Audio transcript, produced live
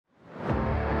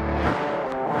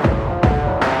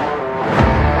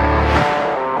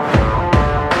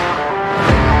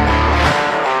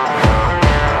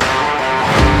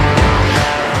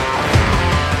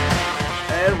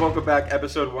welcome back.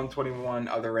 Episode 121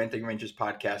 of the Ranting Rangers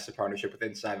podcast, a partnership with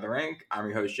Inside the Rink. I'm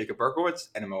your host, Jacob Berkowitz,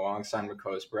 and I'm alongside my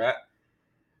co-host, Brett.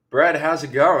 Brett, how's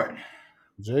it going?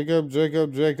 Jacob. I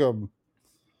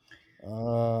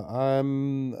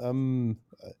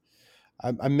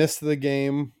missed the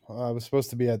game. I was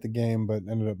supposed to be at the game, but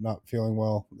ended up not feeling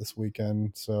well this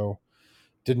weekend, so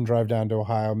didn't drive down to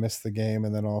Ohio. Missed the game,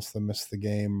 and then also missed the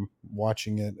game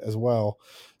watching it as well.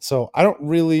 So I don't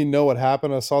really know what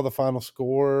happened. I saw the final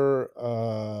score,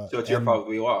 So it's your and fault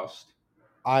we lost.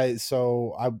 I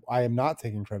am not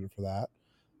taking credit for that.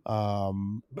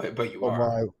 But you But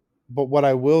are. what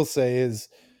I will say is,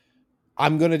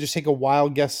 I'm going to just take a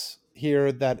wild guess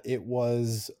here that it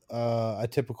was a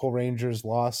typical Rangers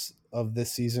loss of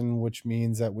this season, which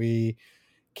means that we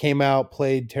came out,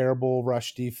 played terrible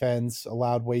rush defense,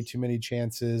 allowed way too many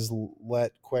chances,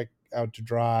 let Quick out to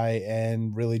dry,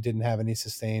 and really didn't have any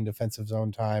sustained defensive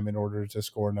zone time in order to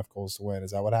score enough goals to win.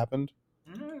 Is that what happened?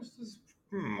 This is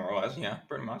more or less, yeah,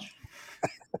 pretty much.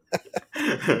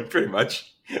 Pretty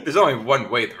much. There's only one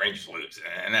way the Rangers lose,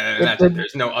 and that's it.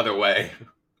 There's no other way.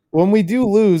 When we do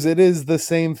lose, it is the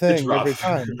same It's thing every rough.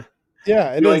 time.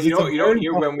 Yeah, it you is. you It's a don't you don't very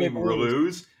hear tough when we way to lose.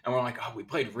 lose, and we're like, oh, we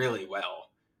played really well.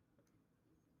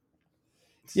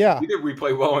 Yeah. Either we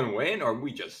play well and win, or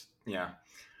we just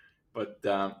But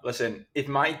listen, if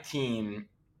my team,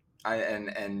 I don't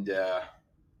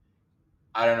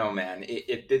know, man.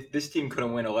 If this team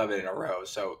couldn't win 11 in a row,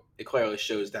 so it clearly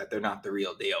shows that they're not the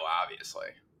real deal.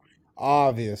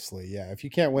 Obviously, yeah. If you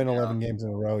can't win You 11 know? games in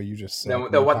a row, you just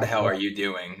suck. Then what the hell are you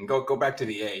doing? Go back to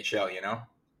the AHL.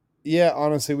 Yeah,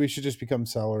 honestly, we should just become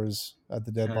sellers at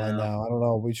the deadline Uh, now. I don't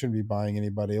know. We shouldn't be buying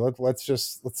anybody. Let's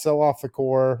sell off the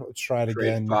core. Let's try it Trade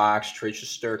again. Fox, trade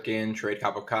Shesterkin, trade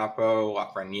Capo Capo,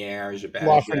 Lafreniere,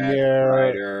 Zibanejad, Lafreniere,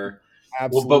 Kreider.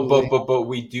 Well, absolutely. but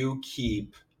we do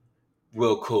keep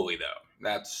Will Cooley though.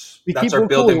 That's We that's keep our Will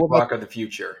Cooley. building Well, block of the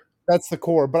future. that's the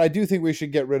core. But I do think we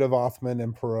should get rid of Othman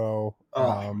and Perot.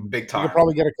 Oh, big We could time.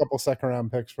 probably get a couple second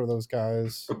round picks for those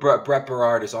guys. But Brett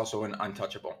Berard is also an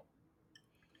untouchable.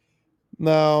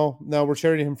 No, we're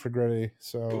trading him for Gritty.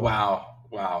 So Wow.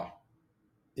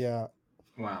 yeah,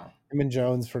 Wow. him and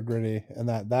Jones for Gritty, and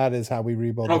that is how we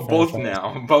rebuild the Oh, both franchise.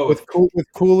 now. Both.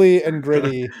 With Cooley and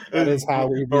Gritty, that is how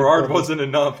we Berard rebuild. wasn't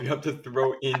enough. You have to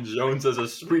throw in Jones as a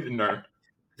sweetener.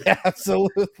 Yeah,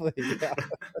 absolutely.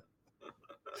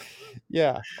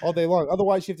 Yeah, all day long.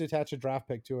 Otherwise, you have to attach a draft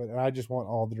pick to it, and I just want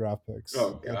all the draft picks.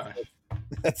 Oh gosh.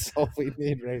 That's all we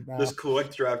need right now. Just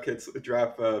collect draft picks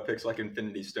like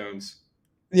Infinity Stones.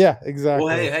 Yeah, exactly.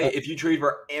 Well, hey, if you trade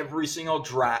for every single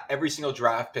draft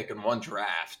pick in one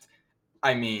draft,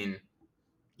 I mean,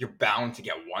 you're bound to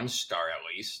get one star at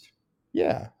least.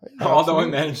 Yeah. Although it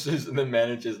manages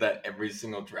that every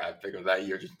single draft pick of that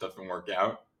year just doesn't work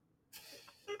out.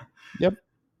 Yep.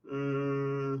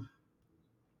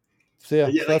 So yeah,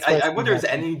 I wonder if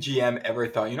any GM ever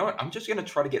thought, you know what, I'm just gonna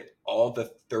try to get all the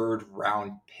third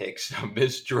round picks of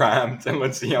this draft and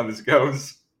let's see how this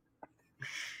goes.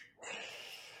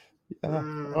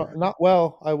 Not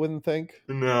well, I wouldn't think.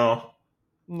 No.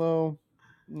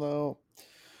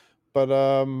 But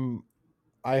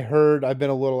I've been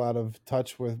a little out of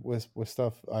touch with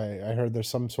stuff. I heard there's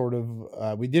some sort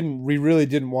of we really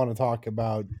didn't want to talk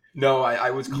about. No, I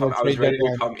was ready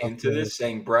to come into today. this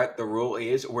saying, Brett, the rule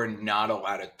is we're not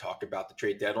allowed to talk about the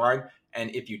trade deadline, and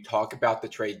if you talk about the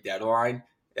trade deadline,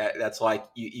 that's like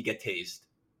you get tased.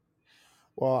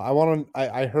 Well,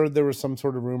 I heard there was some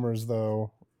sort of rumors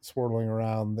though swirling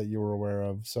around that you were aware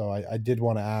of, so I did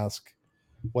want to ask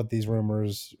what these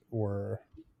rumors were.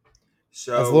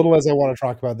 So as little as I want to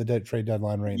talk about the trade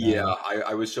deadline right now. Yeah,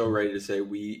 I was so ready to say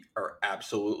we are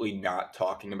absolutely not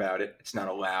talking about it. It's not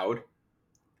allowed.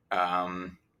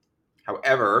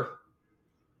 However,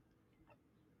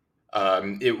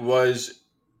 it was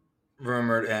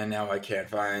rumored, and now I can't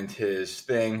find his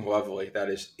thing. Lovely. That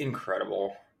is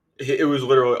incredible. It was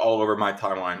literally all over my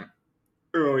timeline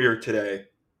earlier today.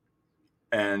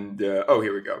 And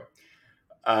here we go.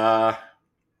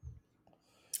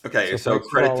 Okay, so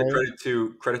credit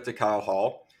to Kyle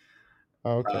Hall.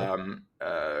 Okay. On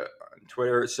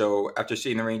Twitter. So after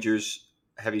seeing the Rangers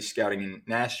heavy scouting in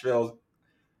Nashville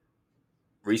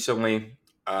recently,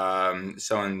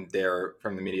 someone there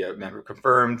from the media member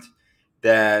confirmed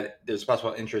that there's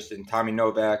possible interest in Tommy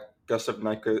Novak, Gustav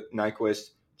Nyquist,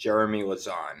 Jeremy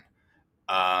Lauzon.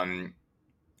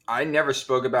 I never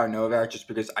spoke about Novak just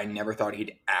because I never thought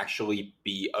he'd actually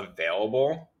be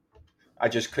available. I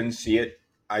just couldn't see it.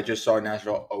 I just saw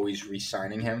Nashville always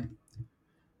re-signing him.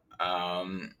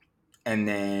 And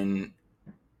then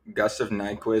Gustav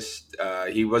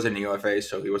Nyquist, he was an UFA,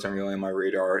 so he wasn't really on my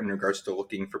radar in regards to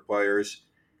looking for players.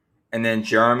 And then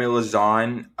Jeremy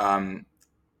Lazon,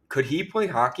 could he play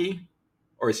hockey,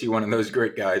 or is he one of those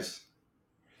great guys?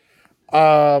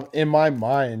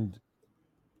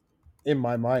 In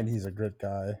my mind, he's a grit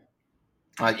guy.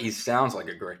 Like he sounds like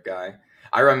a grit guy.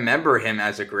 I remember him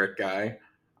as a grit guy.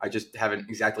 I just haven't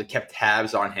exactly kept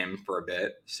tabs on him for a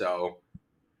bit. So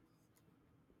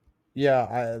Yeah,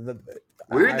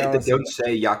 weird I that they honestly, don't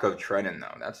say Yakov Trenin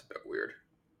though. That's a bit weird.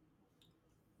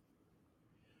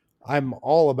 I'm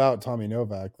all about Tommy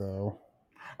Novak though.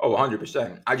 Oh,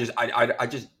 100%.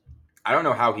 I don't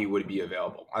know how he would be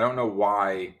available. I don't know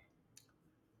why.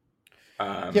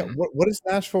 Yeah, Um, what is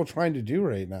Nashville trying to do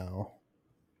right now?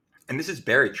 and this is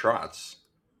Barry Trotz.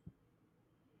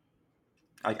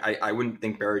 I wouldn't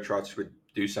think Barry Trotz would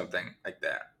do something like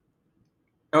that.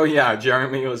 Oh yeah,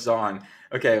 Jeremy Lazon.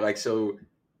 Okay, like so,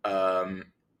 um,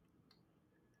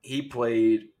 he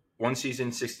played one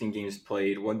season, 16 games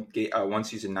played, one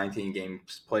season, 19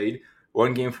 games played,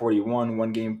 one game 41,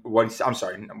 one game one. I'm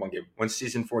sorry, not one game, one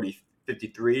season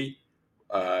 53,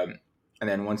 and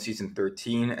then one season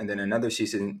 13, and then another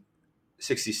season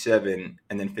 67,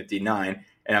 and then 59.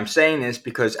 And I'm saying this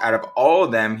because out of all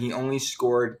of them, he only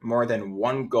scored more than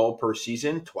one goal per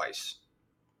season twice.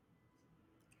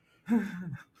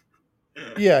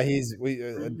 Yeah, he's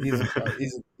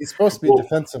supposed to be Well,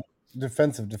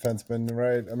 defensive defenseman,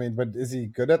 right? I mean, but is he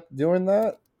good at doing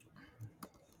that?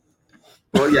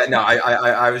 well, yeah, no,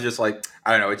 I was just like,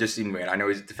 I don't know, it just seemed weird. I know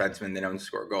he's a defenseman, they don't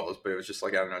score goals, but it was just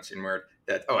like, I don't know, it seemed weird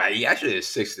that, oh, he actually is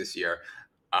six this year.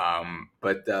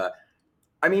 But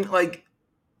I mean, like,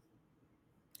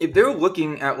 if they're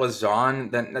looking at Lazon,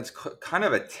 then that's kind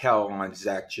of a tell on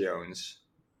Zach Jones.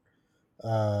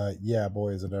 Yeah, boy,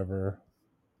 is it ever.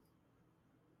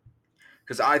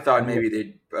 Because I I thought mean, maybe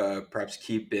they'd perhaps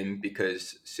keep him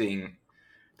because seeing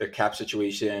their cap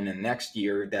situation and next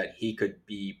year that he could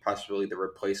be possibly the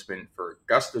replacement for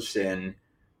Gustafson.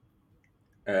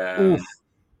 oof. Um,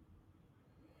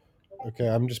 Okay,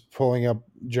 I'm just pulling up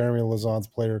Jeremy Lazon's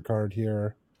player card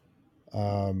here.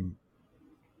 Um,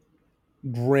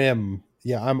 Grim.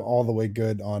 Yeah, I'm all the way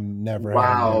good on never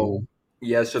having wow. him.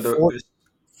 Yeah. So Four,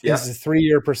 yeah. his 3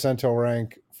 year percentile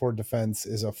rank for defense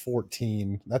is a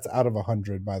 14. That's out of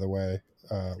 100, by the way,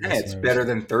 Hey, it's listeners. better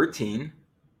than 13.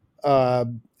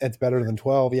 It's better than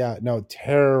 12. Yeah, no,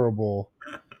 terrible.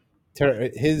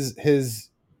 His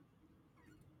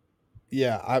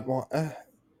yeah,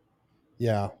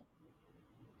 yeah.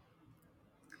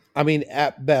 I mean,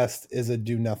 at best, is a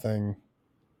do nothing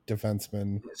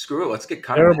defenseman. Screw it. Let's get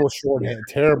Connor McDavid, the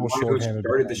Terrible one who shorthanded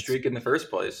started the defense. streak in the first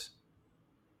place.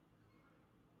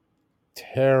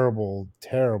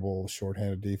 Terrible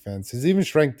shorthanded defense. His even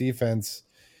strength defense,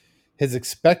 his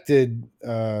expected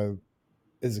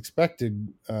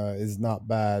is not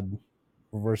bad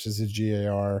versus his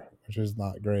GAR, which is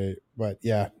not great. But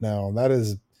yeah, no, that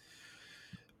is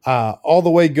all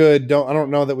the way good. I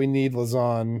don't know that we need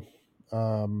Lazon.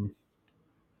 Um,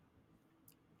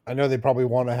 I know they probably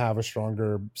want to have a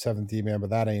stronger seventh D man,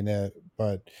 but that ain't it.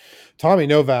 But Tommy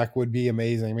Novak would be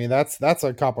amazing. I mean, that's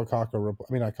a Kapokaka.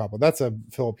 I mean, not Kapo. That's a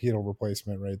Filipino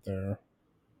replacement right there.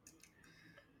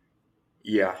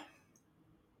 Yeah.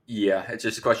 Yeah. It's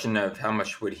just a question of how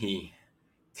much would he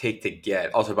take to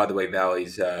get. Also, by the way,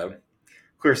 Valley's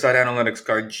clear side analytics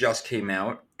card just came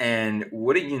out. And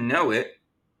wouldn't you know it,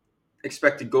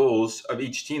 expected goals of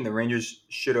each team, the Rangers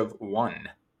should have won.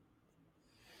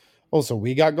 Also,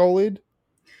 we got goalied.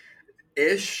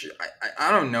 Ish.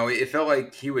 I don't know. It felt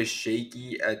like he was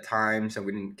shaky at times and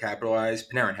we didn't capitalize.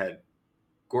 Panarin had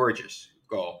gorgeous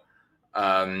goal.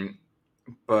 Um,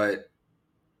 but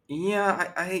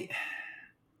yeah, I'm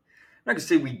not gonna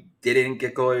say we didn't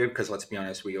get goalie because let's be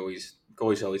honest, we always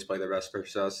goalies always play the best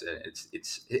versus us.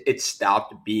 It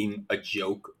stopped being a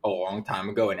joke a long time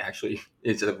ago and actually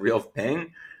it's a real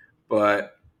thing.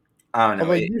 But I don't know.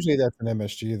 Although usually that's an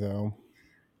MSG though.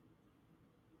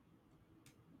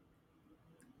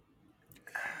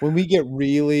 When we get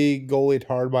really goalied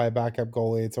hard by a backup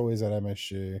goalie, it's always at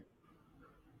MSG.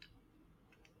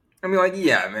 I mean, like,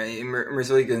 yeah, I mean,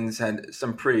 Merzlikins had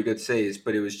some pretty good saves,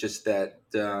 but it was just that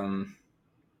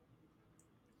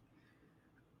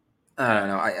I don't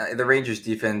know. The Rangers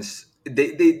defense,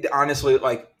 they honestly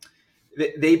like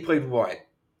they played what?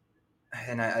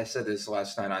 And I said this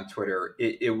last night on Twitter.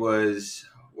 It was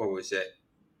what was it?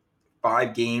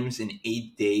 5 games in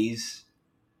 8 days.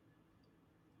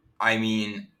 I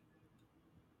mean,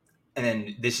 and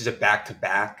then this is a back to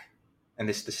back, and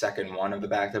this is the second one of the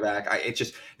back to back. It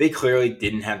just they clearly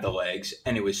didn't have the legs,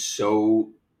 and it was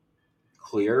so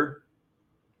clear.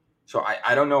 So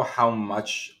I don't know how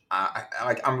much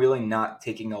I'm really not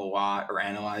taking a lot or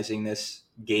analyzing this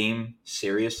game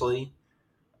seriously.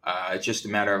 It's just a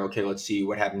matter of okay, let's see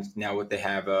what happens now. What they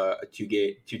have a 2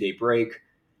 day break,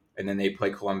 and then they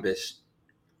play Columbus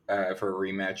for a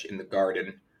rematch in the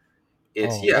Garden.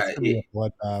 It's Oh, that's yeah, gonna be a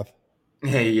bloodbath.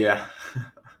 yeah,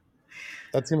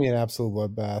 That's gonna be an absolute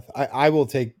bloodbath. I will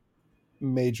take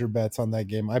major bets on that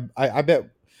game. I bet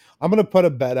I'm gonna put a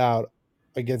bet out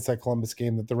against that Columbus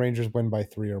game that the Rangers win by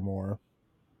 3 or more.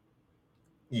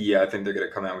 yeah. I think they're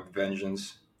gonna come out with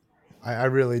vengeance. I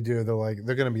really do.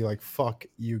 They're gonna be like, fuck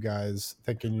you guys,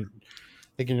 thinking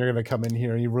you're gonna come in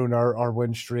here and you ruin our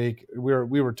win streak.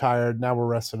 We were tired. Now we're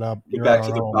rested up. Get You're in back to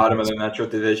our the home bottom of ice. the Metro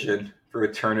Division for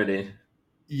eternity.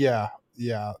 Yeah,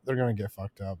 yeah, they're gonna get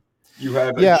fucked up. You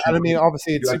have a Yeah, and I mean, Johnny,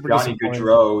 obviously, you it's have super Johnny disappointing.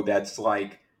 Gaudreau that's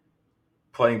like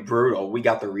playing brutal. We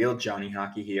got the real Johnny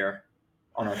Hockey here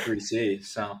on our 3C.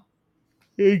 So,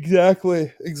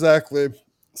 Exactly, exactly.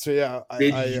 So yeah,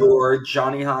 did your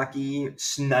Johnny Hockey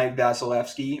snipe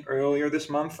Vasilevsky earlier this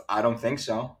month? I don't think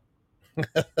so.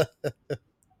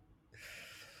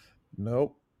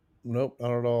 nope, nope,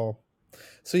 not at all.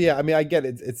 So yeah, I mean, I get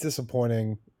it. It's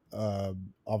disappointing,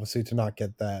 obviously, to not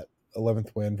get that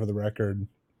 11th win for the record.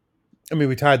 I mean,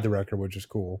 we tied the record, which is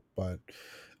cool, but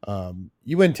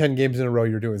you win 10 games in a row,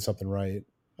 you're doing something right.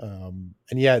 And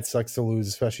yeah, it sucks to lose,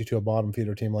 especially to a bottom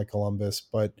feeder team like Columbus.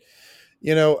 But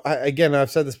again,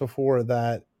 I've said this before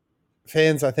that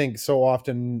fans, I think, so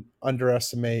often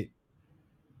underestimate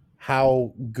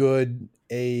how good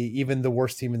a even the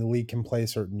worst team in the league can play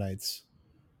certain nights.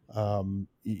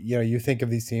 You think of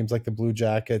these teams like the Blue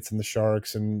Jackets and the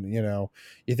Sharks, and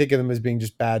you think of them as being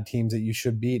just bad teams that you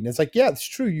should beat. And it's like, yeah, it's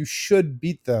true, you should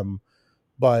beat them,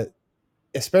 but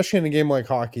especially in a game like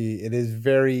hockey, it is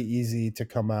very easy to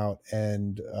come out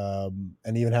and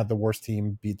even have the worst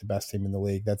team beat the best team in the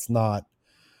league. That's not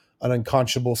an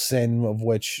unconscionable sin of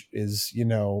which is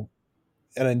an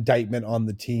indictment on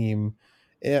the team.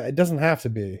 Yeah, it doesn't have to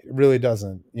be. It really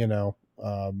doesn't.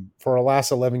 For our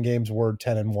last 11 games, we're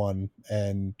 10-1,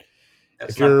 and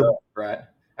That's if not you're good, Brett.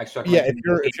 I expect my yeah, team to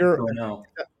go 82-0.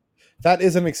 if that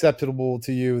isn't acceptable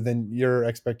to you, then your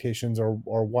expectations are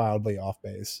wildly off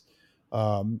base.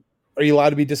 Um, are you allowed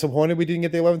to be disappointed we didn't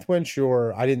get the 11th win?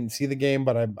 Sure. I didn't see the game,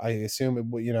 but I assume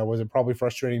was it probably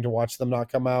frustrating to watch them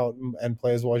not come out and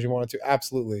play as well as you wanted to?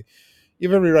 Absolutely. You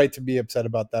have every right to be upset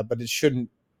about that, but it shouldn't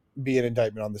be an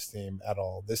indictment on this team at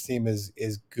all. This team is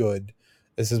good.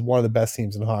 This is one of the best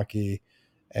teams in hockey,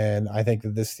 and I think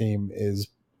that this team is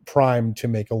primed to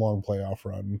make a long playoff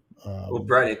run. Well,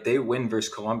 Brett, if they win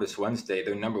versus Columbus Wednesday,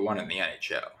 they're number one in the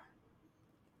NHL.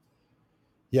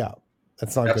 Yeah,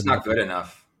 that's not good That's not enough. good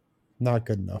enough. Not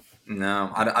good enough.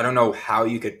 No, I don't know how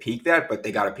you could peak that, but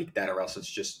they got to peak that or else it's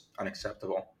just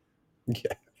unacceptable.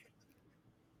 Yeah.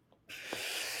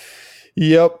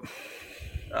 Yep.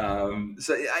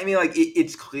 So I mean, like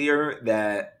it's clear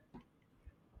that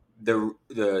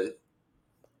the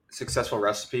successful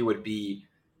recipe would be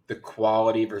the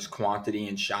quality versus quantity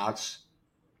in shots.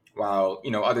 While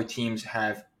other teams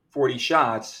have 40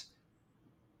 shots,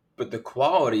 but the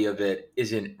quality of it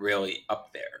isn't really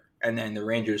up there. And then the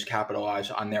Rangers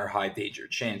capitalize on their high danger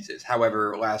chances.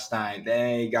 However, last night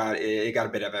it got a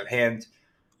bit of a hand,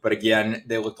 but again,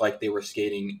 they looked like they were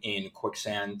skating in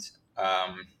quicksand.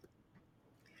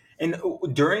 And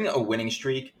during a winning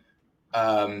streak,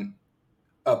 um,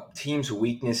 a team's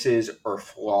weaknesses or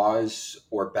flaws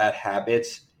or bad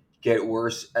habits get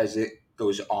worse as it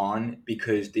goes on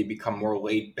because they become more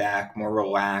laid back, more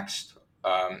relaxed,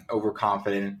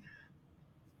 overconfident,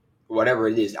 whatever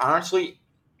it is. Honestly,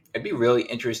 it'd be really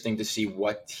interesting to see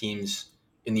what teams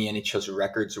in the NHL's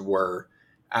records were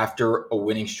after a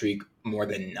winning streak more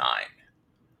than nine.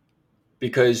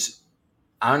 Because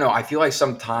I don't know, I feel like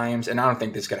sometimes, and I don't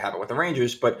think this could happen with the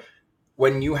Rangers, but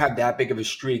when you have that big of a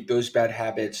streak, those bad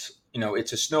habits,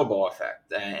 it's a snowball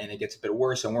effect, and it gets a bit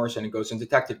worse and worse, and it goes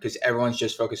undetected because everyone's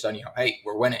just focused on, hey,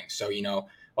 we're winning. So,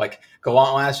 like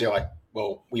Gallant last year, like,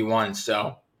 well, we won,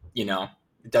 so you know,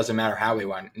 it doesn't matter how we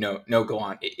won. No, no,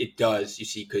 Gallant, it does. You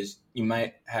see, because you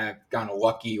might have gotten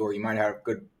lucky, or you might have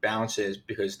good bounces,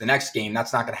 because the next game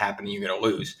that's not going to happen, and you're going to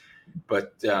lose.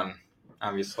 But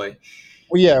obviously,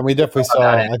 Well, yeah, we definitely how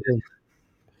that saw. I ended. think,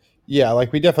 yeah,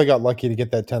 like we definitely got lucky to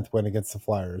get that 10th win against the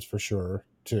Flyers for sure,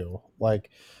 too. Like,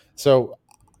 so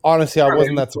honestly, I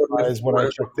wasn't that surprised when I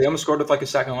checked They it. almost scored with like a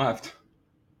second left.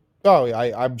 Oh, yeah,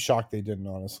 I'm shocked they didn't,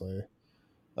 honestly.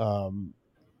 Um,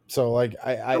 so like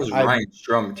That was I Ryan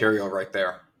Strom material right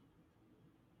there.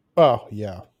 oh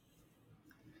yeah,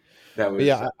 That but was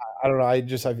yeah, I don't know.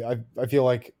 I feel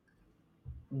like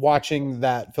watching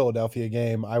that Philadelphia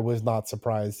game, I was not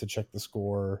surprised to check the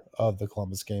score of the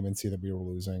Columbus game and see that we were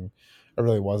losing. I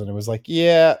really wasn't. It was like,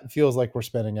 yeah, it feels like we're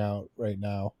spinning out right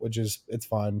now, which is it's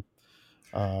fine.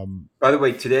 By the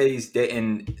way, today's day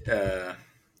in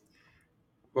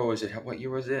what was it? What year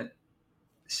was it?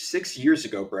 6 years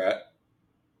ago, Brett.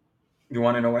 You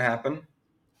want to know what happened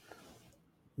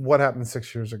what happened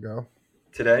 6 years ago?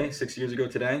 today? 6 years ago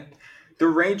today, the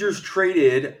Rangers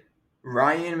traded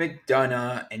Ryan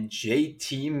McDonough and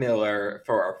JT Miller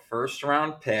for our first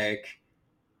round pick,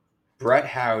 Brett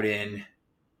Howden,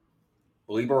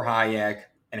 Libor Hayek,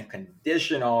 and a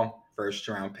conditional first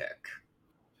round pick.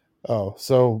 Oh,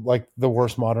 so like the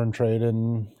worst modern trade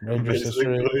in Rangers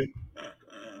history. Basically.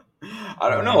 I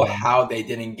don't know Um, how they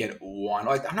didn't get one.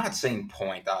 Like, I'm not saying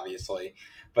point, obviously,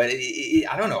 but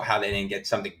I don't know how they didn't get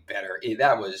something better.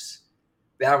 That was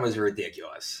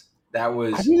ridiculous. That I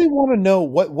was really want to know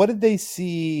what did they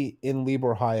see in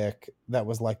Libor Hayek that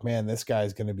was like, man, this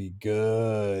guy's going to be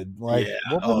good. Like, yeah.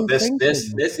 what were Oh, they this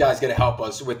thinking? this guy's gonna help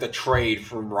us with the trade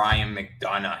for Ryan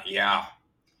McDonough. Yeah,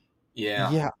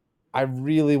 yeah. Yeah, I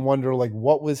really wonder, like,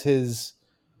 what was his,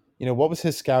 what was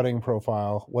his scouting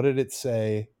profile? What did it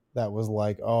say that was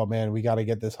like, oh man, we got to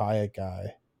get this Hayek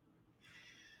guy?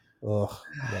 Ugh,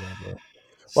 whatever.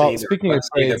 Well, Sather, speaking Glenn of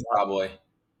Sather, trades, probably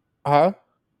huh?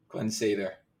 Glenn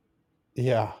Sather.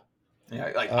 Yeah.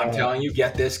 Yeah, like Uh, I'm telling you,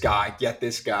 get this guy, get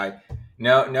this guy.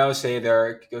 No, no,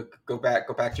 Sather, go back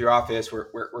to your office. We're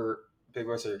big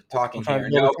boys are we're talking trying here.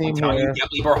 to build a No, I'm team telling you, here. get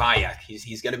Libor Hayek.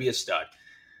 He's gonna be a stud.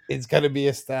 It's going to be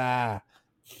a star.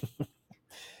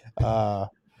 Uh,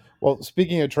 well,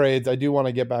 speaking of trades, I do want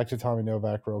to get back to Tommy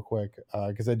Novak real quick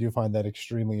because I do find that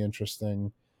extremely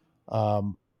interesting.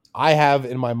 Um, I have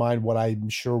in my mind what I'm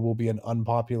sure will be an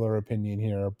unpopular opinion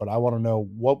here, but I want to know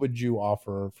what would you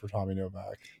offer for Tommy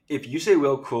Novak? If you say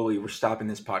Will Cooley, we're stopping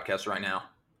this podcast right now.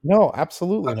 No,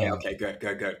 absolutely Okay, not. okay, good,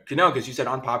 good, good. No, because you said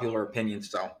unpopular opinion,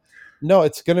 so No,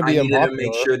 it's going to I be needed to make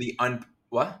unpopular. sure the un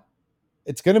what?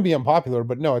 It's going to be unpopular,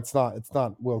 but no, it's not. It's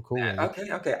not Will Cooley.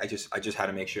 Okay, okay. I just had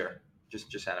to make sure.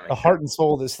 Just had to make The sure. heart and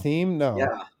soul of this team. No.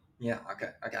 Yeah, yeah. Okay,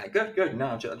 okay. Good, good.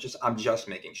 No, I'm just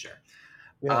making sure.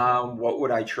 Yeah. What would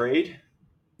I trade?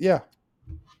 Yeah.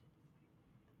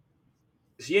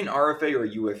 Is he an RFA or a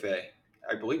UFA?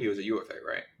 I believe he was a UFA,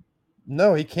 right?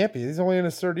 No, he can't be. He's only in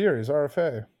his third year. He's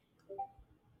RFA.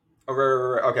 Oh,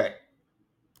 right. Okay,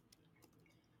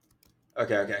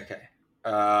 okay, okay, okay.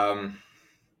 Um,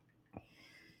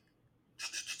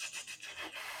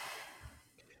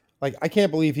 Like, I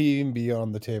can't believe he even be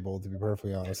on the table, to be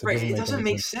perfectly honest. It right. doesn't It make doesn't any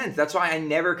make sense. sense. That's why I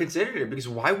never considered it because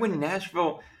why would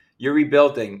Nashville? You're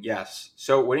rebuilding, yes.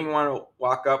 So wouldn't you want to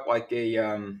lock up like a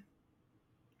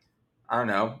I don't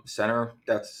know, center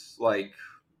that's like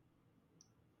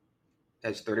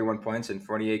has 31 points in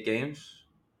 48 games?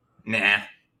 Nah. Let's get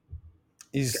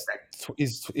He's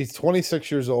back. he's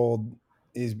 26 years old.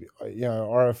 He's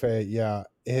RFA. Yeah,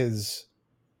 his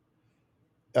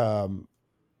um.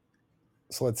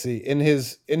 So let's see. In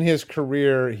his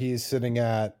career, he's sitting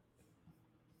at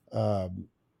um.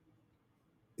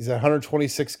 He's at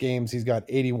 126 games. He's got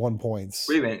 81 Wait points.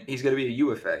 a minute. He's going to be a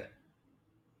UFA.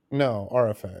 No,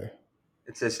 RFA.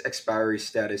 It says expiry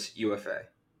status UFA.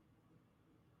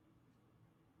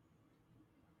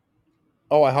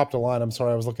 Oh, I hopped a line. I'm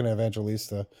sorry. I was looking at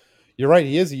Evangelista. You're right.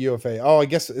 He is a UFA. Oh, I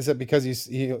guess is that because is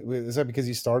that because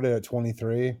he started at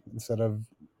 23 instead of?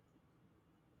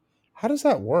 How does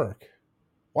that work?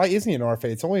 Why isn't he an RFA?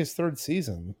 It's only his third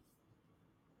season.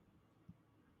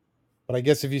 But I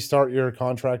guess if you start your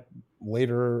contract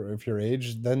later, if your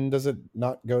age, then does it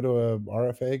not go to a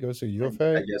RFA? Goes to a I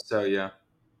UFA? guess so. Yeah.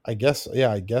 I guess.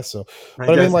 Yeah, I guess so. I But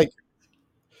I mean, guess. like,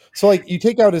 so like you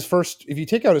take out his first. If you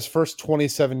take out his first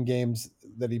 27 games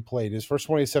that he played, his first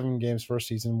 27 games first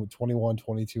season with 21,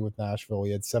 22 with Nashville,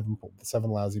 he had seven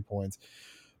lousy points.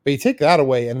 But you take that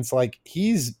away, and it's like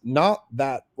he's not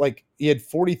that like he had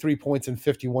 43 points in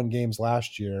 51 games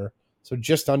last year, so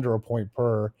just under a point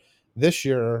per. This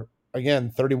year, again,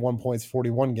 31 points,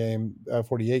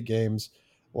 48 games.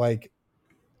 Like,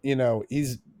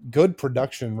 he's good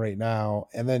production right now.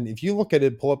 And then if you look at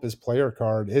it, pull up his player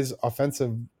card, his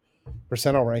offensive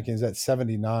percentile ranking is at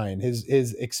 79.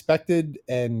 His expected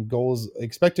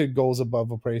goals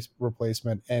above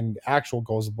replacement and actual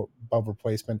goals above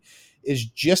replacement is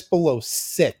just below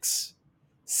 6.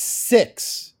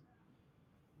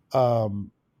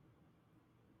 Um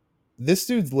this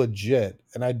dude's legit,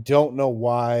 and I don't know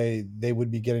why they would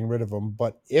be getting rid of him,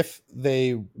 but if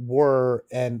they were,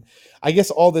 and I guess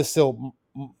all this still,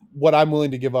 what I'm willing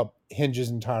to give up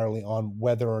hinges entirely on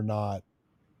whether or not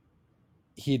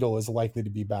Heedle is likely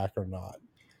to be back or not.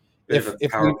 Bit of a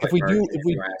if power we play merchant, if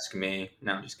you ask me.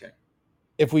 No, I'm just kidding.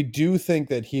 if we do think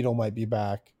that Hedo might be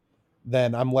back,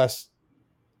 then I'm less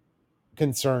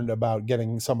concerned about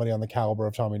getting somebody on the caliber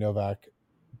of Tommy Novak.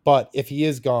 But if he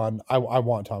is gone, I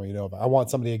want Tommy Novak. I want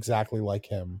somebody exactly like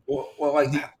him. Well,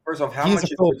 like He, first off, how he is a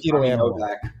much would Filipino Tommy animal.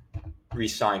 Novak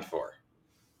re-sign for?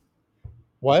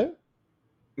 What?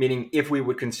 Meaning, if we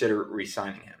would consider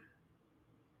re-signing him.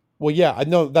 Well, yeah, I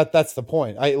know that's the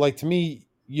point. I like to me,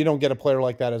 you don't get a player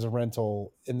like that as a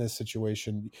rental in this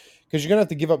situation because you're gonna have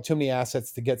to give up too many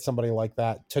assets to get somebody like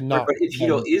that to But not if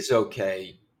Hedo then is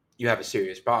okay, you have a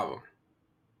serious problem.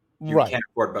 You right, can't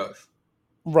afford both.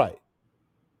 right.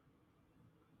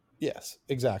 Yes,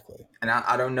 exactly. And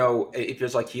I don't know. It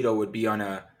feels like Hedo would be on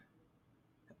a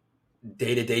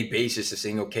day-to-day basis of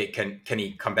saying, okay, can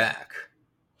he come back?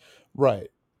 Right.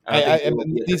 I don't think And there will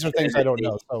be a these are things I definitive don't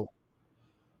know. date. So,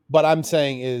 but I'm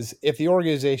saying is if the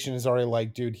organization is already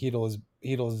like, dude, Heedle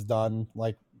is done.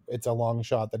 Like it's a long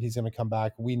shot that he's going to come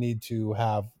back. We need to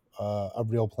have a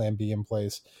real plan B in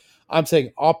place. I'm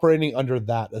saying operating under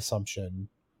that assumption,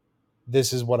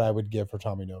 this is what I would give for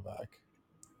Tommy Novak.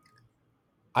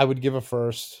 I would give a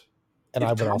first, and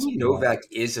I If would also Tommy give a Novak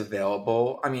is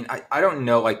available, I mean, I don't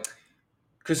know, like,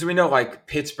 because we know, like,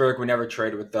 Pittsburgh would never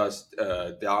trade with us,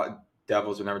 the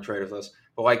Devils would never trade with us.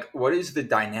 But, like, what is the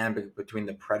dynamic between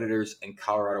the Predators and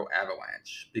Colorado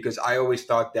Avalanche? Because I always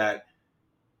thought that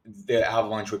the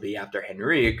Avalanche would be after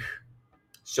Henrique.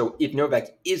 So if Novak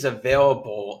is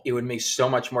available, it would make so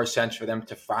much more sense for them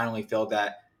to finally fill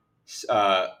that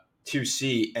uh,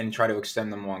 2C and try to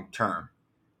extend them long term.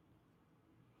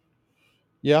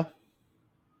 yeah.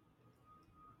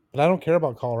 But I don't care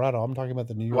about Colorado. I'm talking about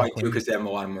the New Why York too? Because they Rangers. have a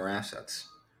lot more assets.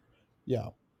 Yeah.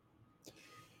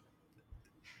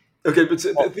 Okay, but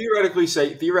Well, theoretically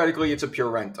it's a pure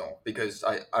rental because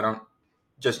I don't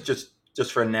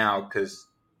just for now because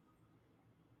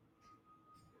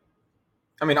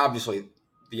I mean obviously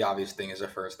the obvious thing is a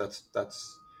first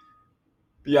that's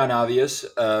beyond obvious.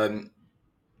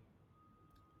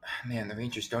 Man, the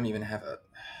Rangers don't even have a.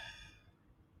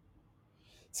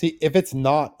 see, if it's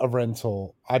not a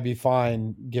rental, I'd be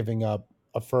fine giving up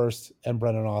a first and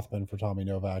Brendan Othman for Tommy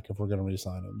Novak if we're going to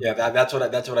re-sign him. Yeah, that's what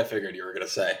I figured you were gonna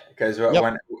say because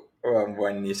Yep.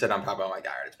 when you said on top, I'm like,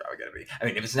 all right, it's probably gonna be. I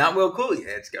mean, if it's not Will Cooley,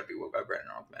 it's gonna be Brendan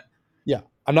Othman. Yeah.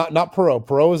 I'm not Perot.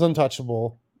 Perot is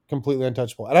untouchable, completely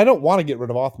untouchable. And I don't want to get rid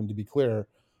of Othman, to be clear.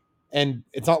 And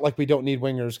it's not like we don't need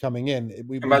wingers coming in. And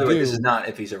We by the way, this is do. not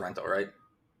if he's a rental, right?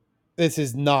 This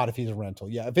is not if he's a rental.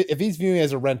 Yeah. If he's viewing it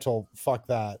as a rental, fuck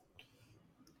that.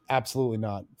 Absolutely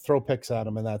not. Throw picks at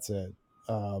him and that's it.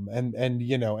 And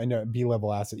B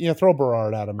level asset. Throw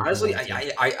Berard at him if you Honestly, want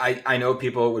to. I know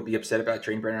people would be upset about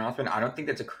trading Brendan Othman. I don't think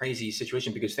that's a crazy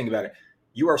situation because think about it.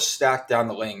 You are stacked down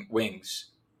the wings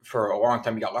for a long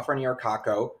time. You got Lafreniere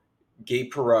Kako,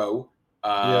 Gabe Perreault.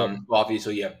 Yep. Well,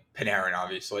 obviously, you have Panarin,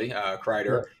 obviously,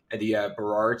 Kreider, Yep. and you have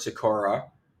Berard, Sikora,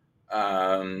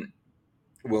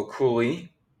 Will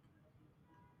Cooley.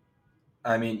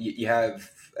 I mean, you have,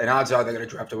 and odds are they're going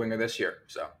to draft a winger this year.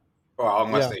 So, well,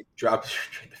 unless Yeah. they drop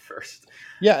the first.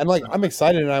 Yeah. And like, So, I'm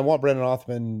excited and I want Brendan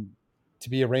Othman to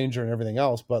be a Ranger and everything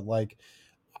else. But like,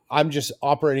 I'm just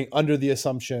operating under the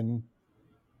assumption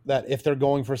that if they're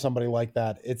going for somebody like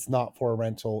that, it's not for a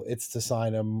rental, it's to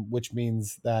sign him, which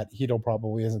means that Hedo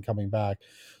probably isn't coming back.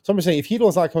 So I'm just saying, if Hedo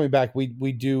is not coming back, we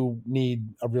do need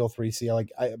a real 3C.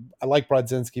 I like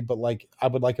Brodzinski, but like I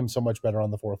would like him so much better on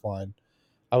the fourth line.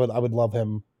 I would love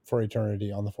him for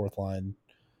eternity on the fourth line.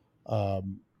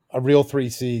 A real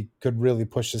 3C could really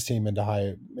push this team into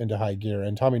high gear,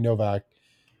 and Tommy Novak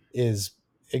is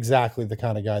exactly the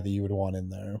kind of guy that you would want in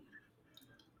there.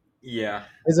 yeah.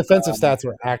 His offensive stats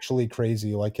are actually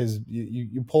crazy. Like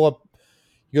you pull up,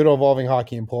 you go to Evolving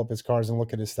Hockey and pull up his cards and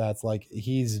look at his stats. Like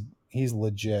he's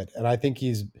legit, and I think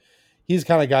he's the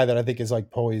kind of guy that I think is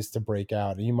like poised to break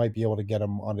out, and you might be able to get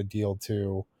him on a deal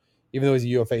too. Even though he's a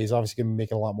UFA, he's obviously going to be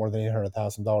making a lot more than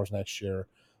 $800,000 next year.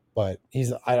 But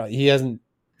he hasn't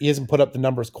put up the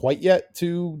numbers quite yet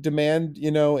to demand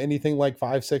anything like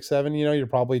 5, 6, 7. You're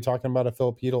probably talking about a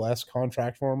Philip Hedl-esque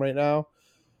contract for him right now.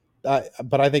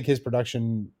 But I think his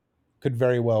production could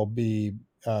very well be.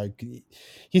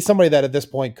 He's somebody that at this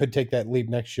point could take that leap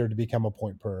next year to become a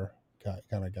point per guy,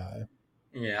 kind of guy.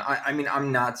 Yeah, I mean,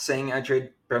 I'm not saying I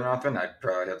trade Brendan Othman. I'd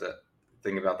probably have to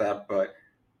think about that. But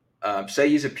say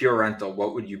he's a pure rental,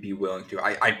 what would you be willing to?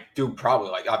 I do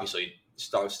probably like obviously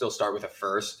still start with a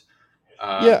first.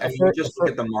 Yeah, And you just look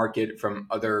at the market from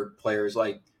other players,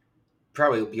 like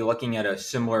probably be looking at a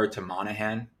similar to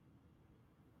Monahan.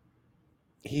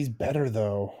 he's better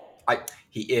though.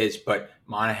 He is, but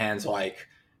Monahan's like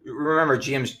remember,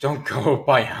 GMs don't go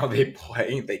by how they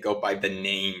play; they go by the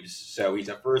names. So he's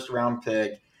a first round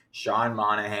pick, Sean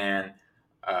Monahan,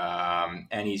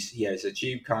 and he has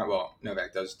achieved well,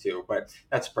 Novak does too, but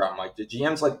that's the problem. Like the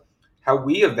GMs, like how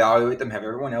we evaluate them, have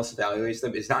everyone else evaluates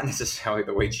them is not necessarily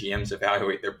the way GMs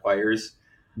evaluate their players.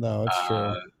 No, it's Uh,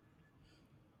 true.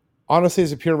 Honestly,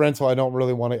 as a pure rental, I don't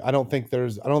really want to. I don't think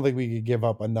we could give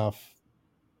up enough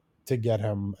to get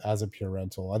him as a pure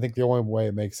rental. I think the only way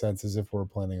it makes sense is if we're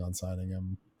planning on signing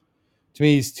him. To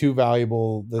me, he's too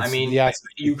valuable. I That's the mean, asset.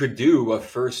 you could do a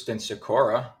first in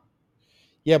Sakura.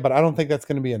 Yeah, but I don't think that's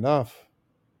going to be enough.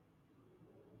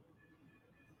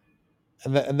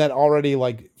 And then already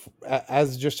like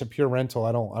as just a pure rental,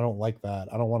 I don't like that.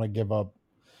 I don't want to give up.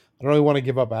 I don't really want to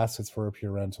give up assets for a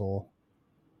pure rental.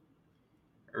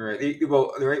 Right.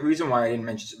 Well, the right reason why I didn't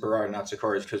mention Berard, not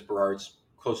Sakura, is because Berard's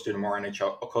closer to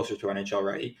NHL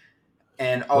ready.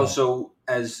 And Right. also,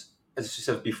 as you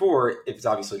said before, if it's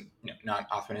obviously not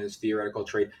often in this theoretical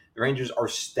trade, the Rangers are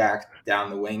stacked down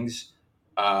the wings.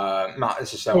 Not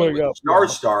necessarily Coming with up, yeah.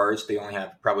 stars. They only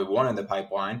have probably one in the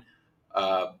pipeline.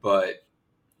 But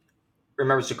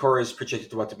remember, Sakura is projected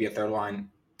to be a third line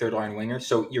winger.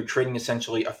 So you're trading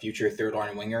essentially a future third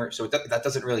line winger. So that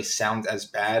doesn't really sound as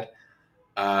bad.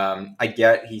 I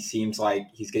get he seems like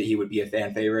he would be a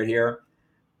fan favorite here,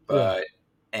 Yeah. but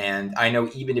and I know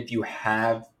even if you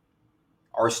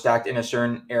are stacked in a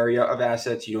certain area of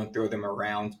assets, you don't throw them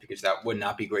around because that would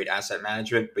not be great asset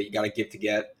management. But you got to give to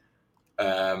get.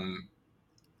 Um,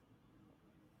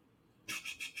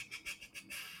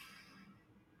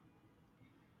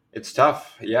 it's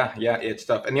tough, yeah, it's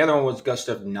tough. And the other one was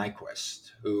Gustav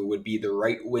Nyquist, who would be the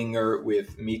right winger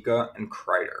with Mika and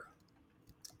Kreider.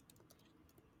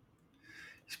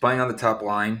 He's playing on the top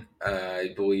line.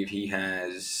 I believe he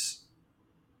has.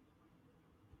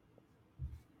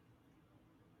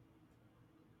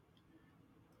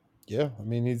 Yeah. I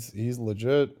mean, he's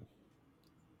legit.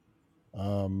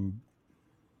 Um,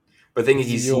 But the thing is,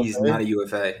 he's a he's UFA. not a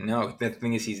UFA. No, the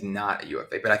thing is, he's not a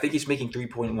UFA. But I think he's making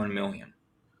 3.1 million.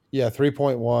 Yeah,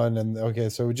 3.1, and okay,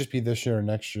 so it would just be this year or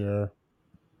next year.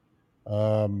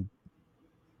 Um,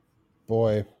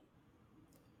 boy,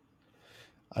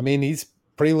 I mean, he's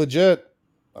pretty legit.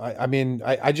 I mean,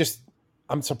 I just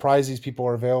I'm surprised these people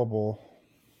are available.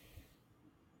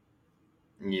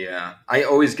 Yeah, I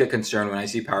always get concerned when I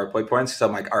see power play points because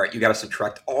I'm like, all right, you got to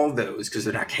subtract all those because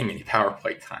they're not getting any power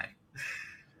play time.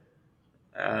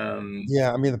 Um,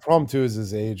 Yeah, I mean, the problem too is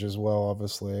his age as well.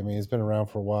 Obviously, I mean, he's been around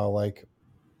for a while. Like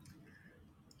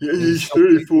yeah, he's he's still,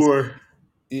 he's, 34,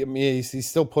 I mean, he's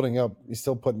still putting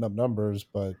up numbers,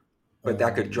 but but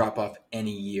that could um, drop off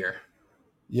any year.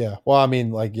 yeah. Well, I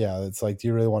mean, like, yeah, it's like, do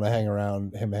you really want to hanging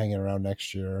around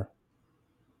next year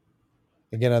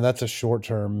again? And that's a short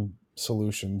term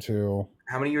solution too.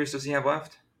 How many years does he have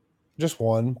left? Just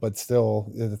one, but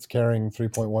still, it's carrying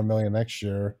 3.1 million next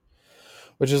year,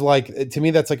 which is like to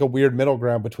me that's like a weird middle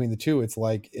ground between the two. It's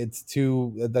like it's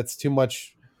too that's too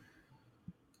much.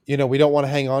 We don't want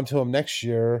to hang on to him next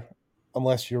year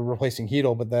unless you're replacing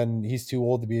Heedle, but then he's too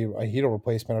old to be a Heedle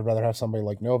replacement. I'd rather have somebody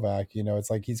like Novak. It's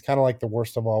like he's kind of like the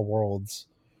worst of all worlds,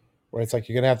 where it's like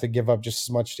you're gonna have to give up just as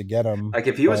much to get him. Like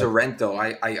if he was a But rental,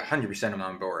 I 100% am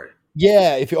on board.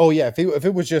 yeah, if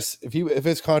it was just if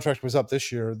his contract was up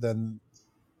this year, then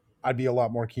I'd be a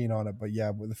lot more keen on it. But yeah,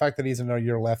 with the fact that he's another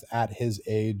year left at his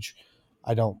age,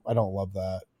 I don't love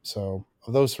that. So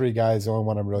of those three guys, the only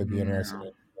one I'm really be interested No. in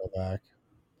is Novak.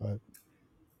 But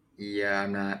Yeah,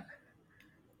 I'm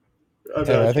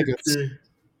anyway, not too keen.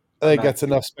 I I'm think not that's too.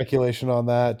 enough speculation on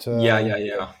that. Yeah, yeah,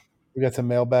 yeah. We got some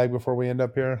mailbag before we end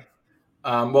up here.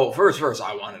 Well, first,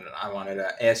 I wanted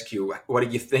to ask you, what do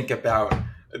you think about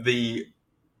the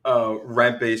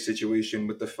rent based situation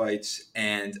with the fights,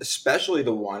 and especially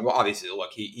the one? Well, obviously,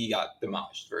 look, he got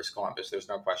demolished versus Columbus. There's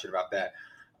no question about that.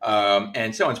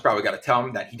 And someone's probably got to tell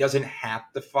him that he doesn't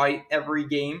have to fight every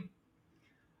game.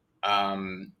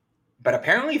 Um, but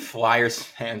apparently, Flyers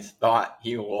fans thought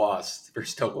he lost for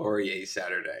Laurier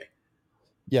Saturday.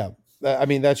 Yeah, I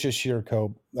mean that's just sheer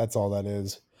cope. That's all that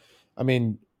is. I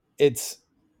mean, it's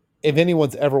if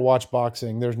anyone's ever watched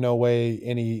boxing, there's no way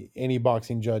any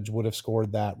boxing judge would have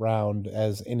scored that round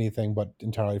as anything but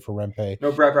entirely for Rempe. And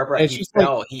No, Brett. it's He just like,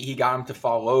 fell. He got him to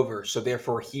fall over, so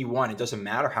therefore he won. It doesn't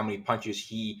matter how many punches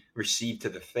he received to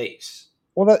the face.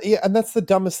 well, yeah, and that's the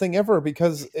dumbest thing ever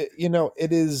because it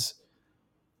is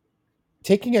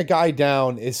taking a guy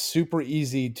down is super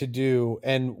easy to do.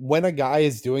 And when a guy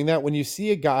is doing that, when you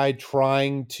see a guy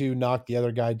trying to knock the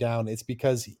other guy down, it's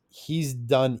because he's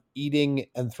done eating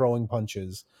and throwing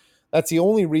punches. That's the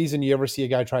only reason you ever see a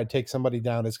guy try to take somebody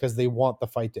down is because they want the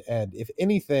fight to end. If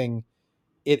anything,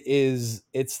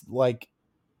 it's like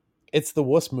it's the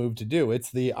wuss move to do.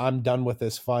 It's the I'm done with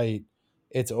this fight.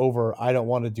 It's over. I don't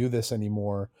want to do this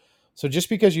anymore. So just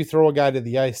because you throw a guy to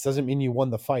the ice doesn't mean you won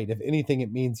the fight. If anything,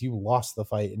 it means you lost the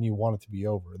fight and you want it to be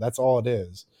over. That's all it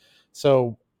is.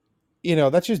 So,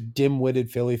 that's just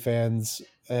dim-witted Philly fans,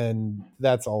 and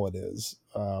that's all it is.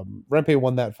 Rempe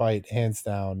won that fight hands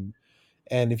down.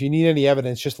 And if you need any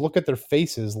evidence, just look at their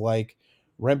faces. Like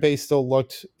Rempe still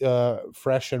looked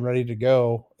fresh and ready to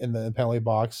go in the penalty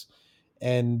box,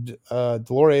 and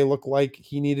Delorier looked like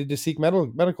he needed to seek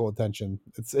medical attention.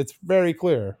 It's very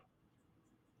clear.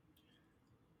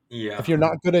 Yeah, If you're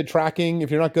not good at tracking,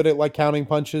 if you're not good at like counting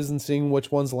punches and seeing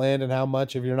which ones land and how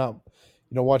much, if you're not,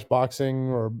 watch boxing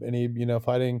or any,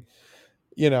 fighting,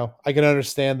 I can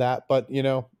understand that, but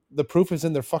the proof is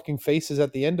in their fucking faces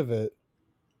at the end of it.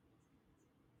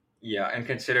 yeah, and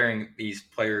considering these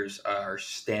players are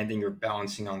standing or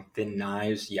balancing on thin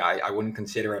knives, yeah, I wouldn't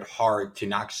consider it hard to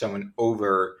knock someone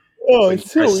over Oh, when you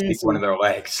it's try to so sneak one of easy. their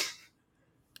legs.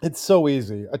 It's so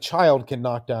easy. A child can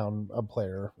knock down a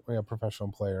player, a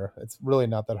professional player. It's really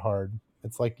not that hard.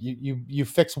 It's like you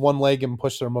fix one leg and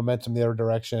push their momentum the other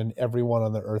direction. Everyone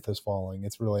on the earth is falling.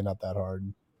 It's really not that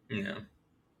hard. Yeah,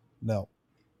 No. All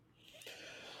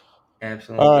right,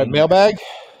 absolutely not. mailbag.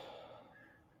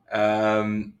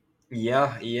 Um,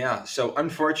 yeah, yeah. So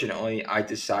unfortunately, I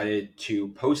decided to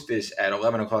post this at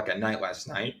 11 o'clock at night last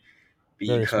night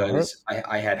Very smart. because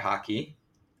I had hockey.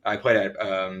 I played at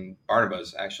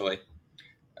Barnabas actually,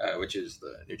 which is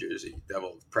the New Jersey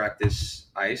Devils practice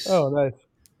ice. Oh, nice.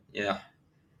 Yeah,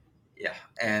 yeah,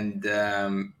 and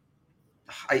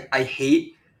I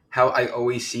hate how I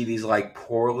always see these like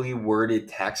poorly worded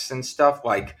texts and stuff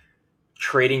like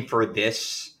trading for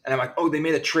this, and I'm like, oh, they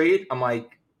made a trade. I'm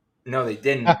like, no, they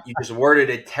didn't. You just worded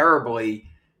it terribly,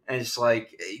 and it's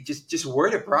like, just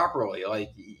word it properly. Like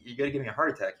you got to give me a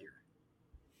heart attack here.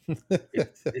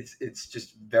 It's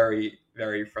just very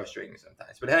very frustrating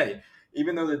sometimes. But hey,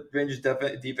 even though the Rangers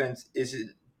defense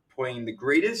isn't playing the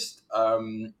greatest,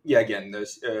 yeah, again,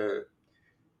 the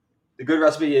good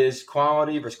recipe is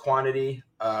quality versus quantity.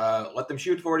 Let them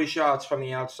shoot 40 shots from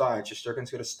the outside.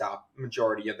 Shesterkin's going to stop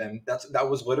majority of them. That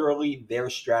was literally their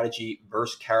strategy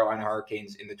versus Carolina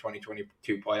Hurricanes in the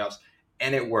 2022 playoffs,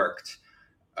 and it worked.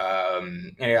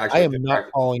 And it I actually, am not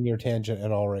following your tangent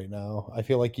at all right now. I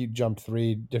feel like you jumped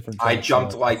three different I tracks there.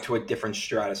 jumped like to a different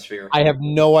stratosphere. I have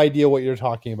no idea what you're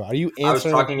talking about. Are you I was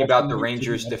answering a talking about question the you didn't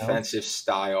Rangers' announce? defensive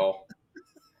style.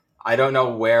 I don't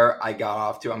know where I got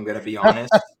off to. I'm going to be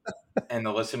honest, and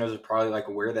the listeners are probably like,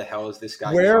 "Where the hell is this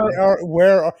guy going?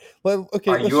 Where are well,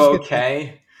 okay, Are let's you just get to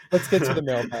okay?" let's get to the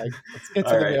mailbag. Let's get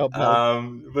to All the right.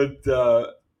 mailbag.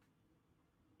 But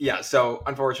yeah, so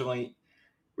unfortunately,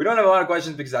 we don't have a lot of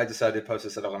questions because I decided to post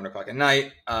this at 11 o'clock at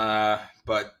night.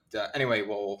 But anyway,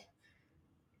 we'll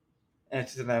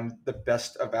answer them the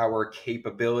best of our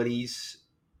capabilities.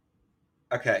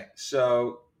 Okay,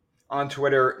 so on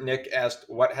Twitter, Nick asked,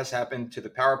 what has happened to the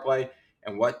power play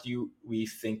and what do we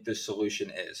think the solution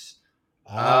is?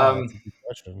 That's Um, a good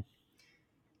question.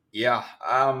 yeah.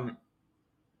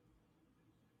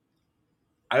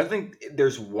 I don't think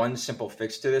there's one simple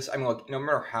fix to this. I mean, look, no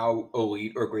matter how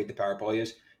elite or great the power play